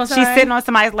she's sitting on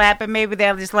somebody's lap and maybe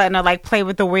they're just letting her like play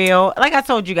with the wheel. Like I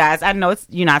told you guys, I know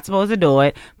you're not supposed to do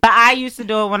it, but I used to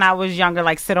do it when I was younger,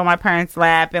 like sit on my parents'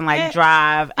 lap and like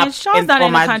drive and Sean's not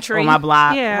in the country on my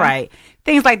block. Yeah. Right.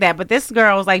 Things like that. But this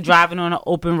girl was like driving on an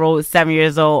open road, 7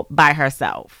 years old, by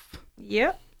herself.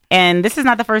 Yep. And this is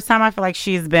not the first time I feel like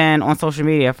she's been on social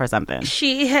media for something.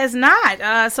 She has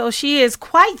not. So she is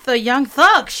quite the young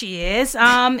thug. She is.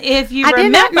 If you remember,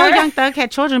 did not know Young Thug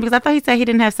had children because I thought he said he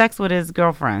didn't have sex with his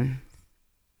girlfriend.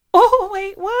 Oh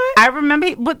wait, what? I remember.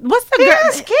 What's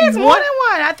the kids more than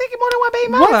one? I think more than one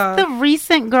baby mama. What's the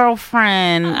recent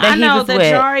girlfriend that he was with?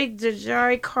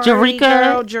 Jari Carly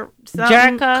girl,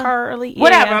 Jerica Carly,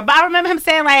 whatever. But I remember him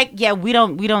saying like, "Yeah, we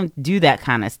don't do that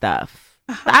kind of stuff."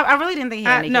 I really didn't think he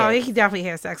had any no, kids. he definitely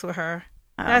had sex with her.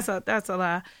 That's a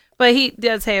lie. But he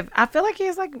does have. I feel like he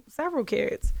has like several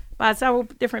kids by several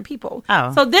different people.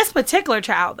 Oh, so this particular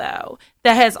child though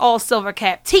that has all silver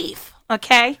cap teeth.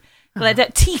 Okay. Like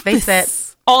that teeth. They said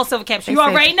all silver caps. You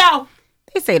already know.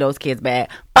 They say those kids bad,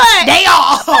 but they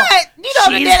are. But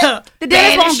you know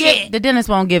the dentist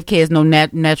won't give kids no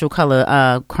natural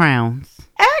color crowns.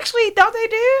 Actually, don't they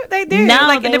do? They do. No,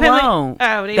 like, they won't.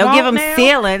 Oh, they'll give them now?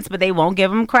 sealants, but they won't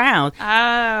give them crowns. Oh,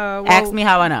 well, ask me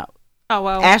how I know. Oh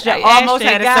well, Ashley almost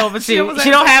had a silver tooth.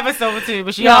 She don't have a silver tooth,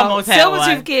 but she almost had one.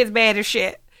 Silver tooth kids bad as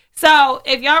shit. So,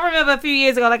 if y'all remember a few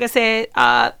years ago, like I said,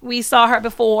 we saw her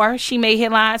before. She made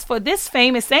headlines for this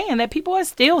famous saying that people are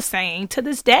still saying to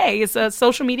this day. It's a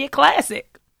social media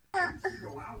classic.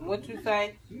 What you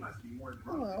say?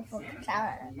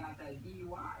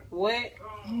 What?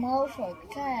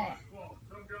 Motherfucker.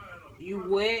 You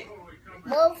what?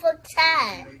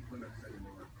 Motherfucker.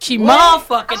 She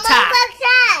motherfucking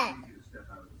tired.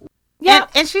 Yeah,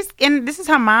 and this is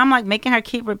her mom like making her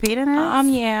keep repeating it.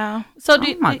 Yeah. So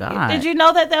God. Did you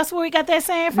know that that's where we got that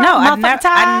saying from? No,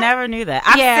 I never knew that.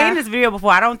 I've seen this video before.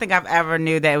 I don't think I've ever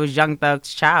knew that it was Young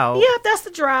Thug's child. Yeah, that's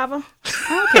the driver.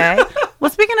 Okay.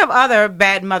 Well, speaking of other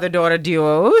bad mother-daughter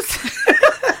duos,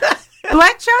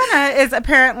 Blac Chyna has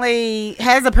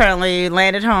apparently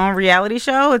landed her own reality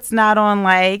show. It's not on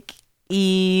like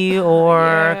E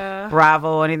or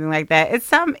Bravo or anything like that. It's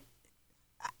some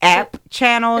app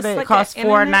channel that like costs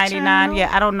 $4.99.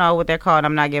 Yeah, I don't know what they're called.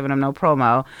 I'm not giving them no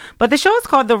promo. But the show is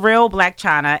called The Real Blac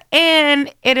Chyna,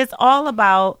 and it is all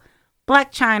about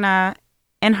Blac Chyna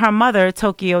and her mother,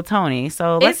 Tokyo Toni.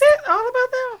 So is it all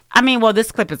about them? I mean, well,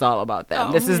 this clip is all about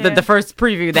them. This is the first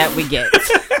preview that we get.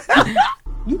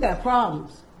 You got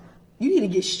problems. You need to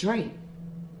get straight.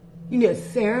 You need a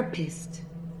therapist.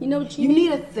 You know what you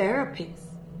need? A therapist.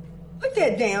 Put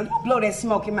that down. Don't blow that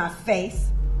smoke in my face.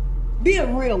 Be a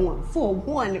real one for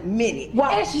 1 minute.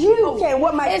 Why? It's you. Okay,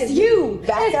 what might It's you.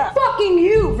 It's fucking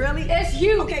you. Really? It's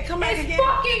you. Okay, come back again. It's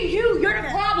fucking you. You're the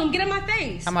problem. Get in my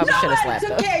face. I'm should have slapped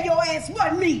took care of your ass,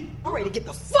 wasn't me. I'm ready to get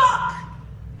the fuck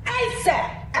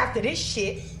ASAP after this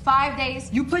shit. 5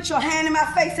 days. You put your hand in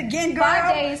my face again, girl.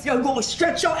 5 days. You're going to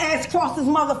stretch your ass across this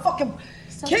motherfucking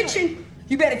kitchen.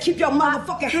 You better keep your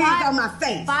motherfucking hands out my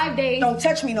face. 5 days. Don't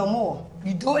touch me no more.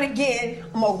 You do it again,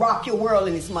 I'm going to rock your world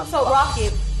in this motherfucker. So rock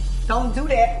it. Don't do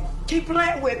that. Keep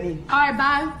playing with me. All right,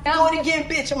 bye. Do it again,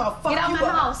 bitch. I'm gonna fuck you up. Get out my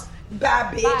house.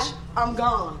 Bye, bitch. Bye. I'm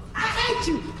gone. I hate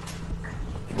you.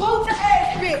 Both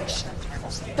ass bitch.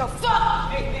 The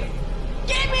fuck?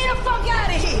 Get me the fuck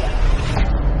out of here.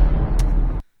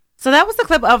 So that was the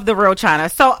clip of The Real Chyna.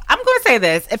 So I'm going to say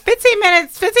this. At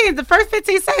the first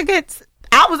 15 seconds,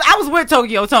 I was with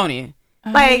Tokyo Toni.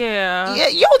 Like,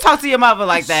 you don't talk to your mother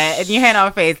like that and you hand on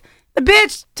her face. The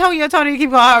bitch, Tokyo Toni,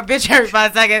 keep calling her bitch every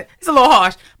 5 seconds. It's a little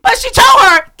harsh. But she told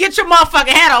her, get your motherfucking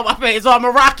hand on my face or I'm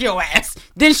going to rock your ass.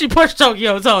 Then she pushed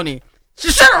Tokyo Toni.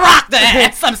 She should have rocked the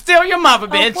ass. I'm still your mother,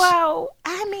 bitch. Well,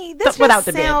 I mean, this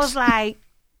just sounds like,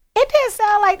 it didn't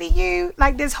sound like to you,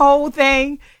 like this whole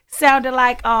thing sounded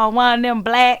like one of them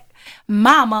black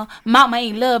mama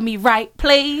ain't love me right,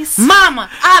 please. Mama,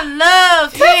 I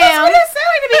love him. That's what it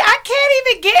sounded like to me. I can't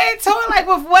even get into it, like,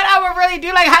 with what I would really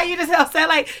do, like, how you just sound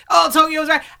like, oh, Tokyo's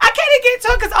right. I can't even get into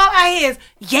it, because all I hear is,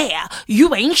 yeah,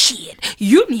 you ain't shit.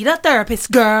 You need a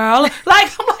therapist, girl.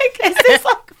 Like, I'm like, is this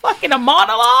like fucking a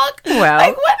monologue? Well,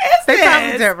 like, what is this? They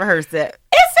probably didn't rehearse it.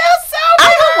 It sounds so I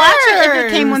would watch it if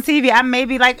it came on TV. I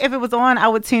maybe, like, if it was on, I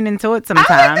would tune into it sometimes.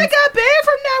 I think I got banned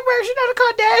from networks. You know, the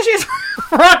Kardashians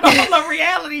run all the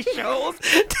reality shows.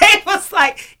 They was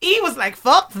like, he was like,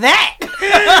 fuck that.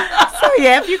 So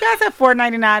yeah, if you guys have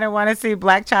 $4.99 and want to see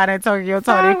Black China and Tokyo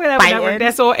Tony fighting,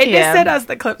 that's all. And just send us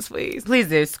the clips, please. Please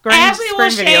do. Ashley will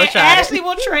video shot. Ashley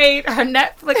will trade her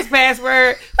Netflix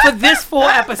password for this full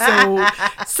episode.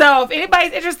 So if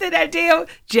anybody's interested in that deal,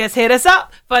 just hit us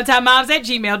up.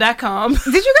 funtimemoms@gmail.com.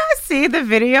 Did you guys see the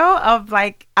video of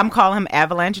like, I'm calling him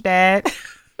Avalanche Dad?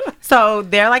 So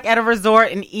they're like at a resort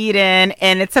in Eden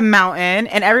and it's a mountain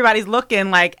and everybody's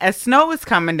looking like as snow is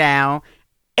coming down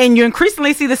and you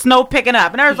increasingly see the snow picking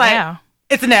up and everyone's like,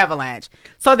 it's an avalanche.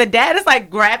 So the dad is like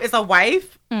it's a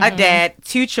wife, a dad,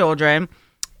 2 children.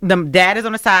 The dad is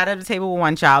on the side of the table with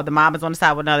one child. The mom is on the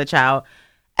side with another child.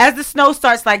 As the snow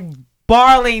starts like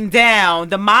barreling down,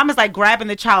 the mom is like grabbing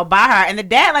the child by her and the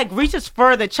dad like reaches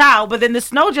for the child, but then the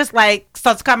snow just like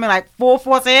starts coming like full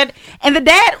force in and the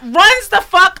dad runs the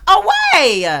fuck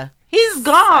away. He's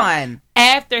gone.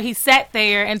 After he sat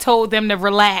there and told them to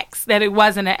relax, that it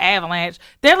wasn't an avalanche,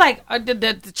 they're like,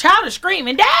 the child is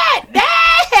screaming, Dad!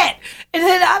 And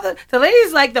then the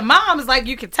lady's like, the mom is like,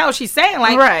 you can tell she's saying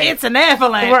like, it's an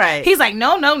avalanche. Right. He's like,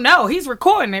 no. He's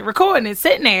recording it,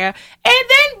 sitting there, and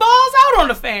then balls out on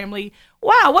the family.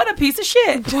 Wow, what a piece of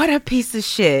shit. What a piece of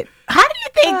shit. How do you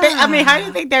think how do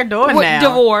you think they're doing now?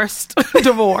 Divorced. Even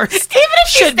if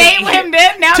she stayed with him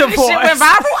then, now this shit went viral,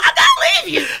 I gotta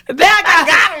leave you. I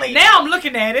gotta leave. Now I'm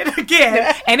looking at it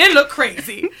again, and it looked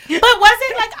crazy. But was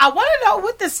it like, I want to know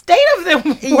what the state of them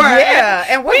were. Yeah,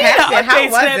 and what happened? How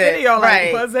was it? Video,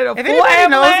 right. Like, was it a if full anybody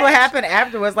avalanche? knows what happened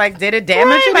afterwards, like, did it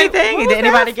damage anything? Like, did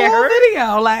anybody get hurt?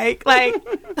 Video, like,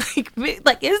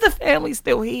 is the family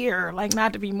still here? Like,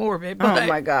 not to be morbid, but oh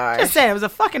my gosh, just said it was a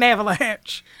fucking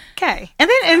avalanche. Okay. And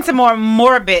then into more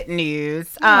morbid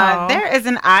news, there is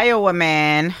an Iowa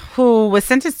man who was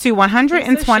sentenced to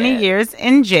 120 years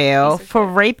in jail for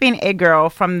raping a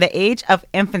girl from the age of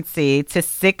infancy to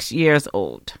 6 years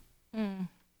old.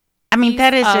 I mean,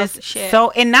 that is just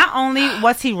so. And not only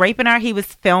was he raping her, he was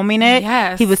filming it.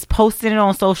 Yes. He was posting it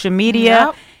on social media.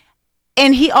 Yep.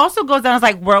 And he also goes down as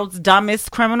like world's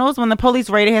dumbest criminals. When the police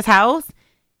raided his house,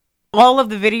 all of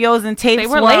the videos and tapes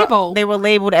were labeled. They were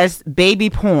labeled as baby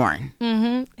porn.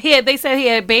 Mm-hmm. They said he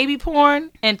had baby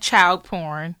porn and child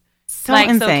porn. So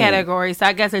insane. So categories. So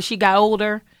I guess as she got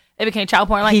older, it became child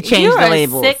porn. Like, he changed the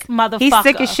labels. Sick motherfucker. He's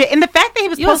sick as shit. And the fact that he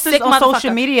was posting this on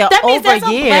social media that means over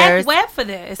there's years. A black web for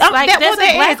this.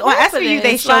 There is. On SVU,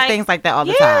 they show things like that all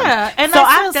the time. Yeah. And so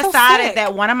I've decided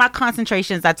that one of my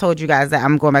concentrations, I told you guys that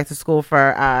I'm going back to school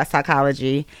for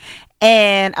psychology.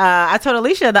 And I told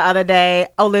Alicia the other day,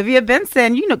 Olivia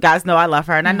Benson, guys know I love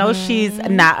her. And I know she's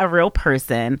not a real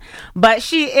person, but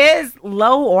she is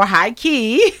low or high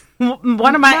key.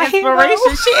 One of my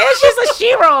inspirations. She's a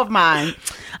hero of mine.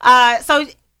 So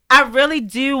I really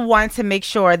do want to make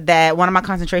sure that one of my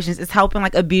concentrations is helping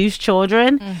like abused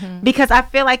children because I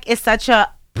feel like it's such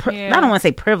a, I don't want to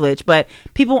say privilege, but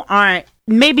people aren't,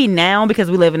 maybe now because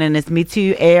we're living in this Me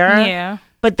Too era. Yeah.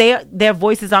 But their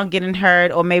voices aren't getting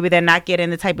heard, or maybe they're not getting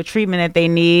the type of treatment that they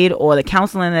need, or the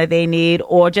counseling that they need,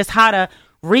 or just how to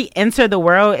re-enter the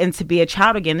world and to be a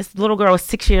child again. This little girl is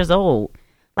 6 years old.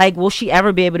 Like, will she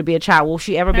ever be able to be a child? Will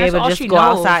she ever be able to just go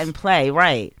outside and play?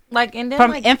 Right. Like, and then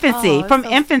from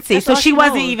infancy. So she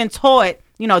wasn't even taught,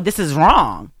 this is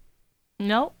wrong.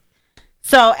 Nope.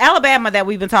 So Alabama, that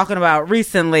we've been talking about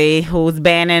recently, who's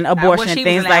banning abortion and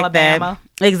things like that.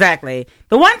 Exactly.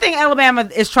 The one thing Alabama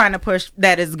is trying to push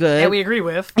that is good. That we agree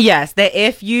with. Yes, that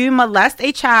if you molest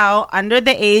a child under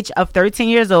the age of 13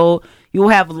 years old, you will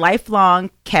have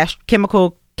lifelong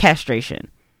chemical castration.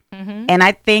 And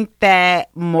I think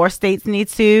that more states need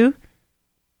to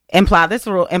implement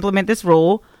this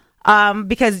rule,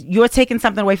 because you're taking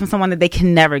something away from someone that they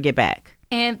can never get back.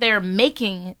 And they're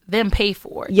making them pay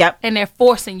for it. Yep. And they're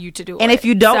forcing you to do it. And if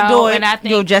you don't do it,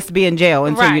 you'll just be in jail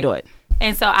until you do it.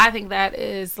 And so I think that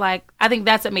is I think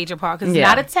that's a major part because it's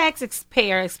not a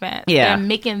taxpayer expense. Yeah. They're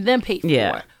making them pay for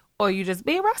it. Or you just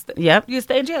be arrested. Yep. You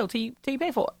stay in jail till you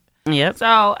pay for it. Yep.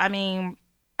 So, I mean,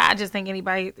 I just think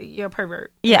you're a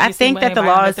pervert. Yeah, I think that the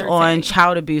laws on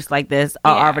child abuse like this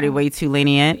are already way too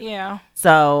lenient. Yeah.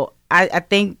 So I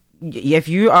think if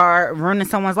you are ruining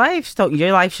someone's life, so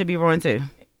your life should be ruined too.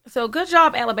 So good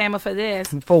job, Alabama, for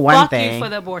this. For one thing. Fuck you for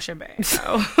the abortion ban.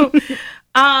 So,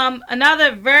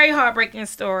 another very heartbreaking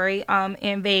story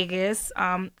in Vegas.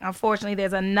 Unfortunately,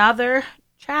 there's another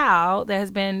child that has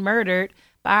been murdered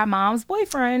by our mom's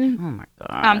boyfriend. Oh my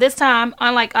God. This time,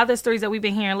 unlike other stories that we've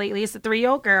been hearing lately, it's a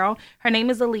 3-year-old girl. Her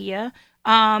name is Aaliyah.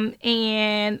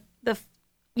 And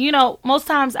most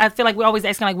times I feel like we're always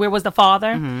asking, like, where was the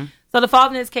father? So the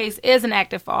father in this case is an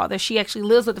active father. She actually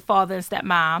lives with the father and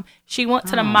stepmom. She went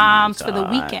to the mom's for the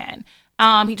weekend.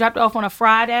 He dropped her off on a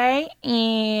Friday,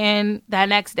 and that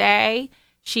next day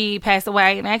she passed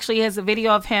away. And actually, he has a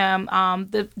video of him.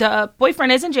 The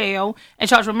boyfriend is in jail and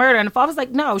charged with murder, and the father's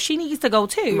like, "No, she needs to go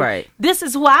too. Right. This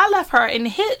is why I left her in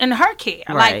her care.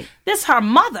 Right. Like, this her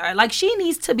mother. Like, she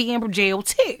needs to be in jail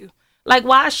too. Like,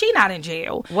 why is she not in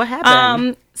jail? What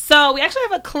happened? So we actually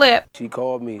have a clip. She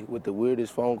called me with the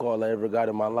weirdest phone call I ever got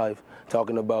in my life,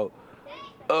 talking about,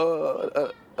 I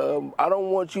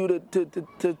don't want you to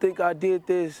think I did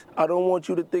this. I don't want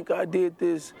you to think I did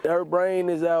this. Her brain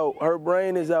is out. Her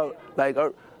brain is out. Like,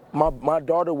 my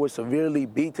daughter was severely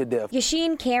beat to death.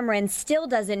 Yasheen Cameron still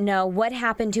doesn't know what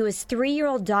happened to his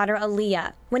 3-year-old daughter,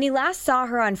 Aaliyah, when he last saw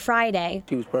her on Friday.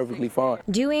 She was perfectly fine.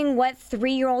 Doing what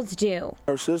 3-year-olds do.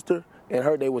 Her sister and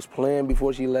her, they was playing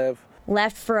before she left.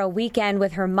 Left for a weekend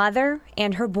with her mother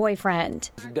and her boyfriend.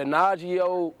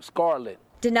 Denaggio Scarlett.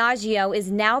 Denaggio is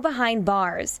now behind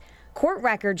bars. Court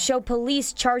records show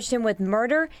police charged him with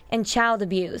murder and child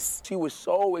abuse. She was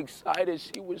so excited.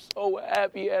 She was so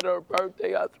happy at her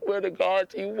birthday. I swear to God,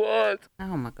 she was.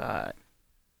 Oh, my God.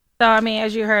 So, I mean,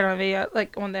 as you heard on video,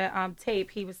 like on the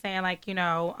tape, he was saying, like, you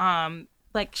know,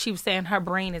 like she was saying her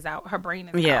brain is out. Her brain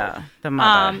is out. Yeah, the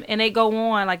mother. And they go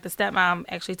on, like the stepmom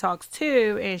actually talks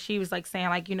too, and she was like saying,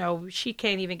 like, you know, she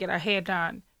can't even get her hair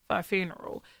done for a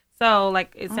funeral. So,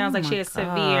 like, it sounds like she has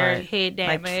severe head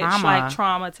damage, like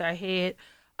trauma to her head.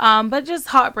 But just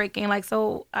heartbreaking. Like,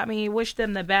 so, I mean, wish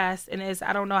them the best. And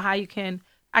I don't know how I can't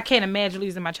imagine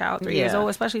losing my child 3 years old,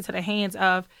 especially to the hands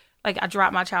of, like, I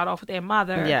dropped my child off with their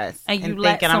mother. Yes. And you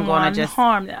let someone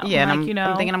harm them. Yeah, like, and you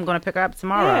know, I'm thinking I'm going to pick her up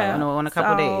tomorrow in a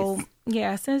couple days.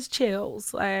 Yeah, sends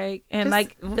chills. Like, and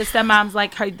like the stepmom's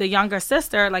like the younger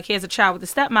sister, like he has a child with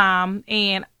the stepmom,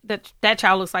 and that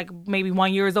child looks like maybe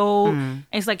 1 year old. And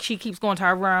it's like she keeps going to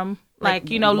her room, like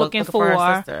you know, looking for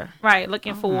her sister. Right,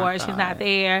 looking for her. She's not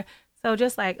there. So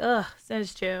just like,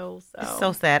 sends chills. So. It's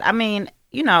so sad. I mean,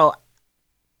 you know,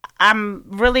 I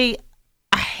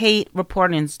hate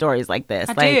reporting stories like this.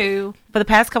 I do. For the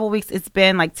past couple of weeks, it's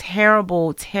been like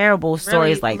terrible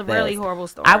stories like this. Really horrible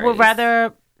stories. I would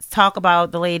rather talk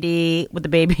about the lady with the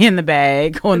baby in the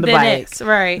bag on the bike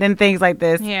than things like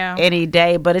this any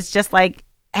day. But it's just like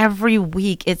every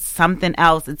week it's something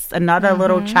else. It's another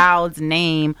little child's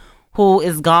name who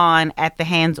is gone at the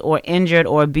hands or injured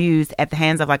or abused at the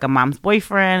hands of like a mom's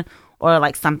boyfriend or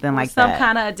like something like some that. Some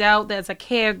kind of adult that's a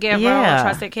caregiver or a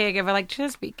trusted caregiver. Like,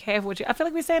 just be careful with I feel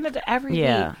like we're saying it every week.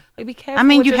 Like, be careful. I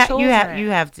mean, with your children.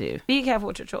 you have to be careful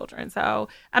with your children. So,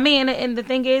 I mean, and the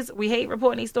thing is, we hate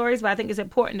reporting these stories, but I think it's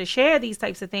important to share these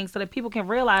types of things so that people can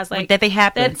realize, like, that they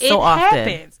happen that so often.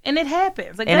 Happens, and it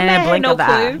happens. Like, and in a blink of the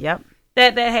eye. Yep.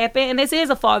 That happened, and this is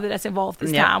a father that's involved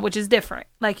this time, which is different.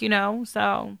 Like, you know,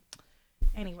 so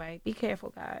anyway, be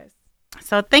careful, guys.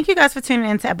 So thank you guys for tuning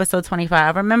in to episode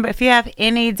 25. Remember, if you have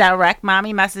any direct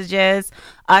mommy messages,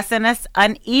 send us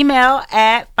an email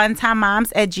at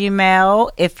funtimemoms@gmail.com.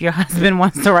 If your husband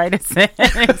wants to write us in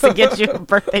to get you a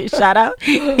birthday shout out,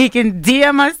 he can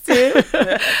DM us too.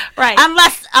 Right.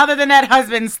 Unless, other than that,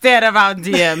 husband instead of our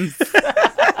DMs.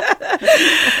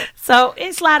 So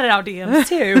it slide in our DMs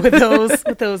too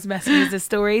with those messages and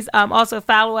stories. Also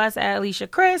follow us at Alicia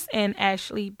Chris and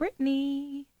Ashley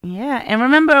Brittany. Yeah, and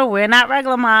remember, we're not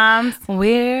regular moms.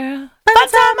 We're Fun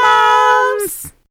Time Moms.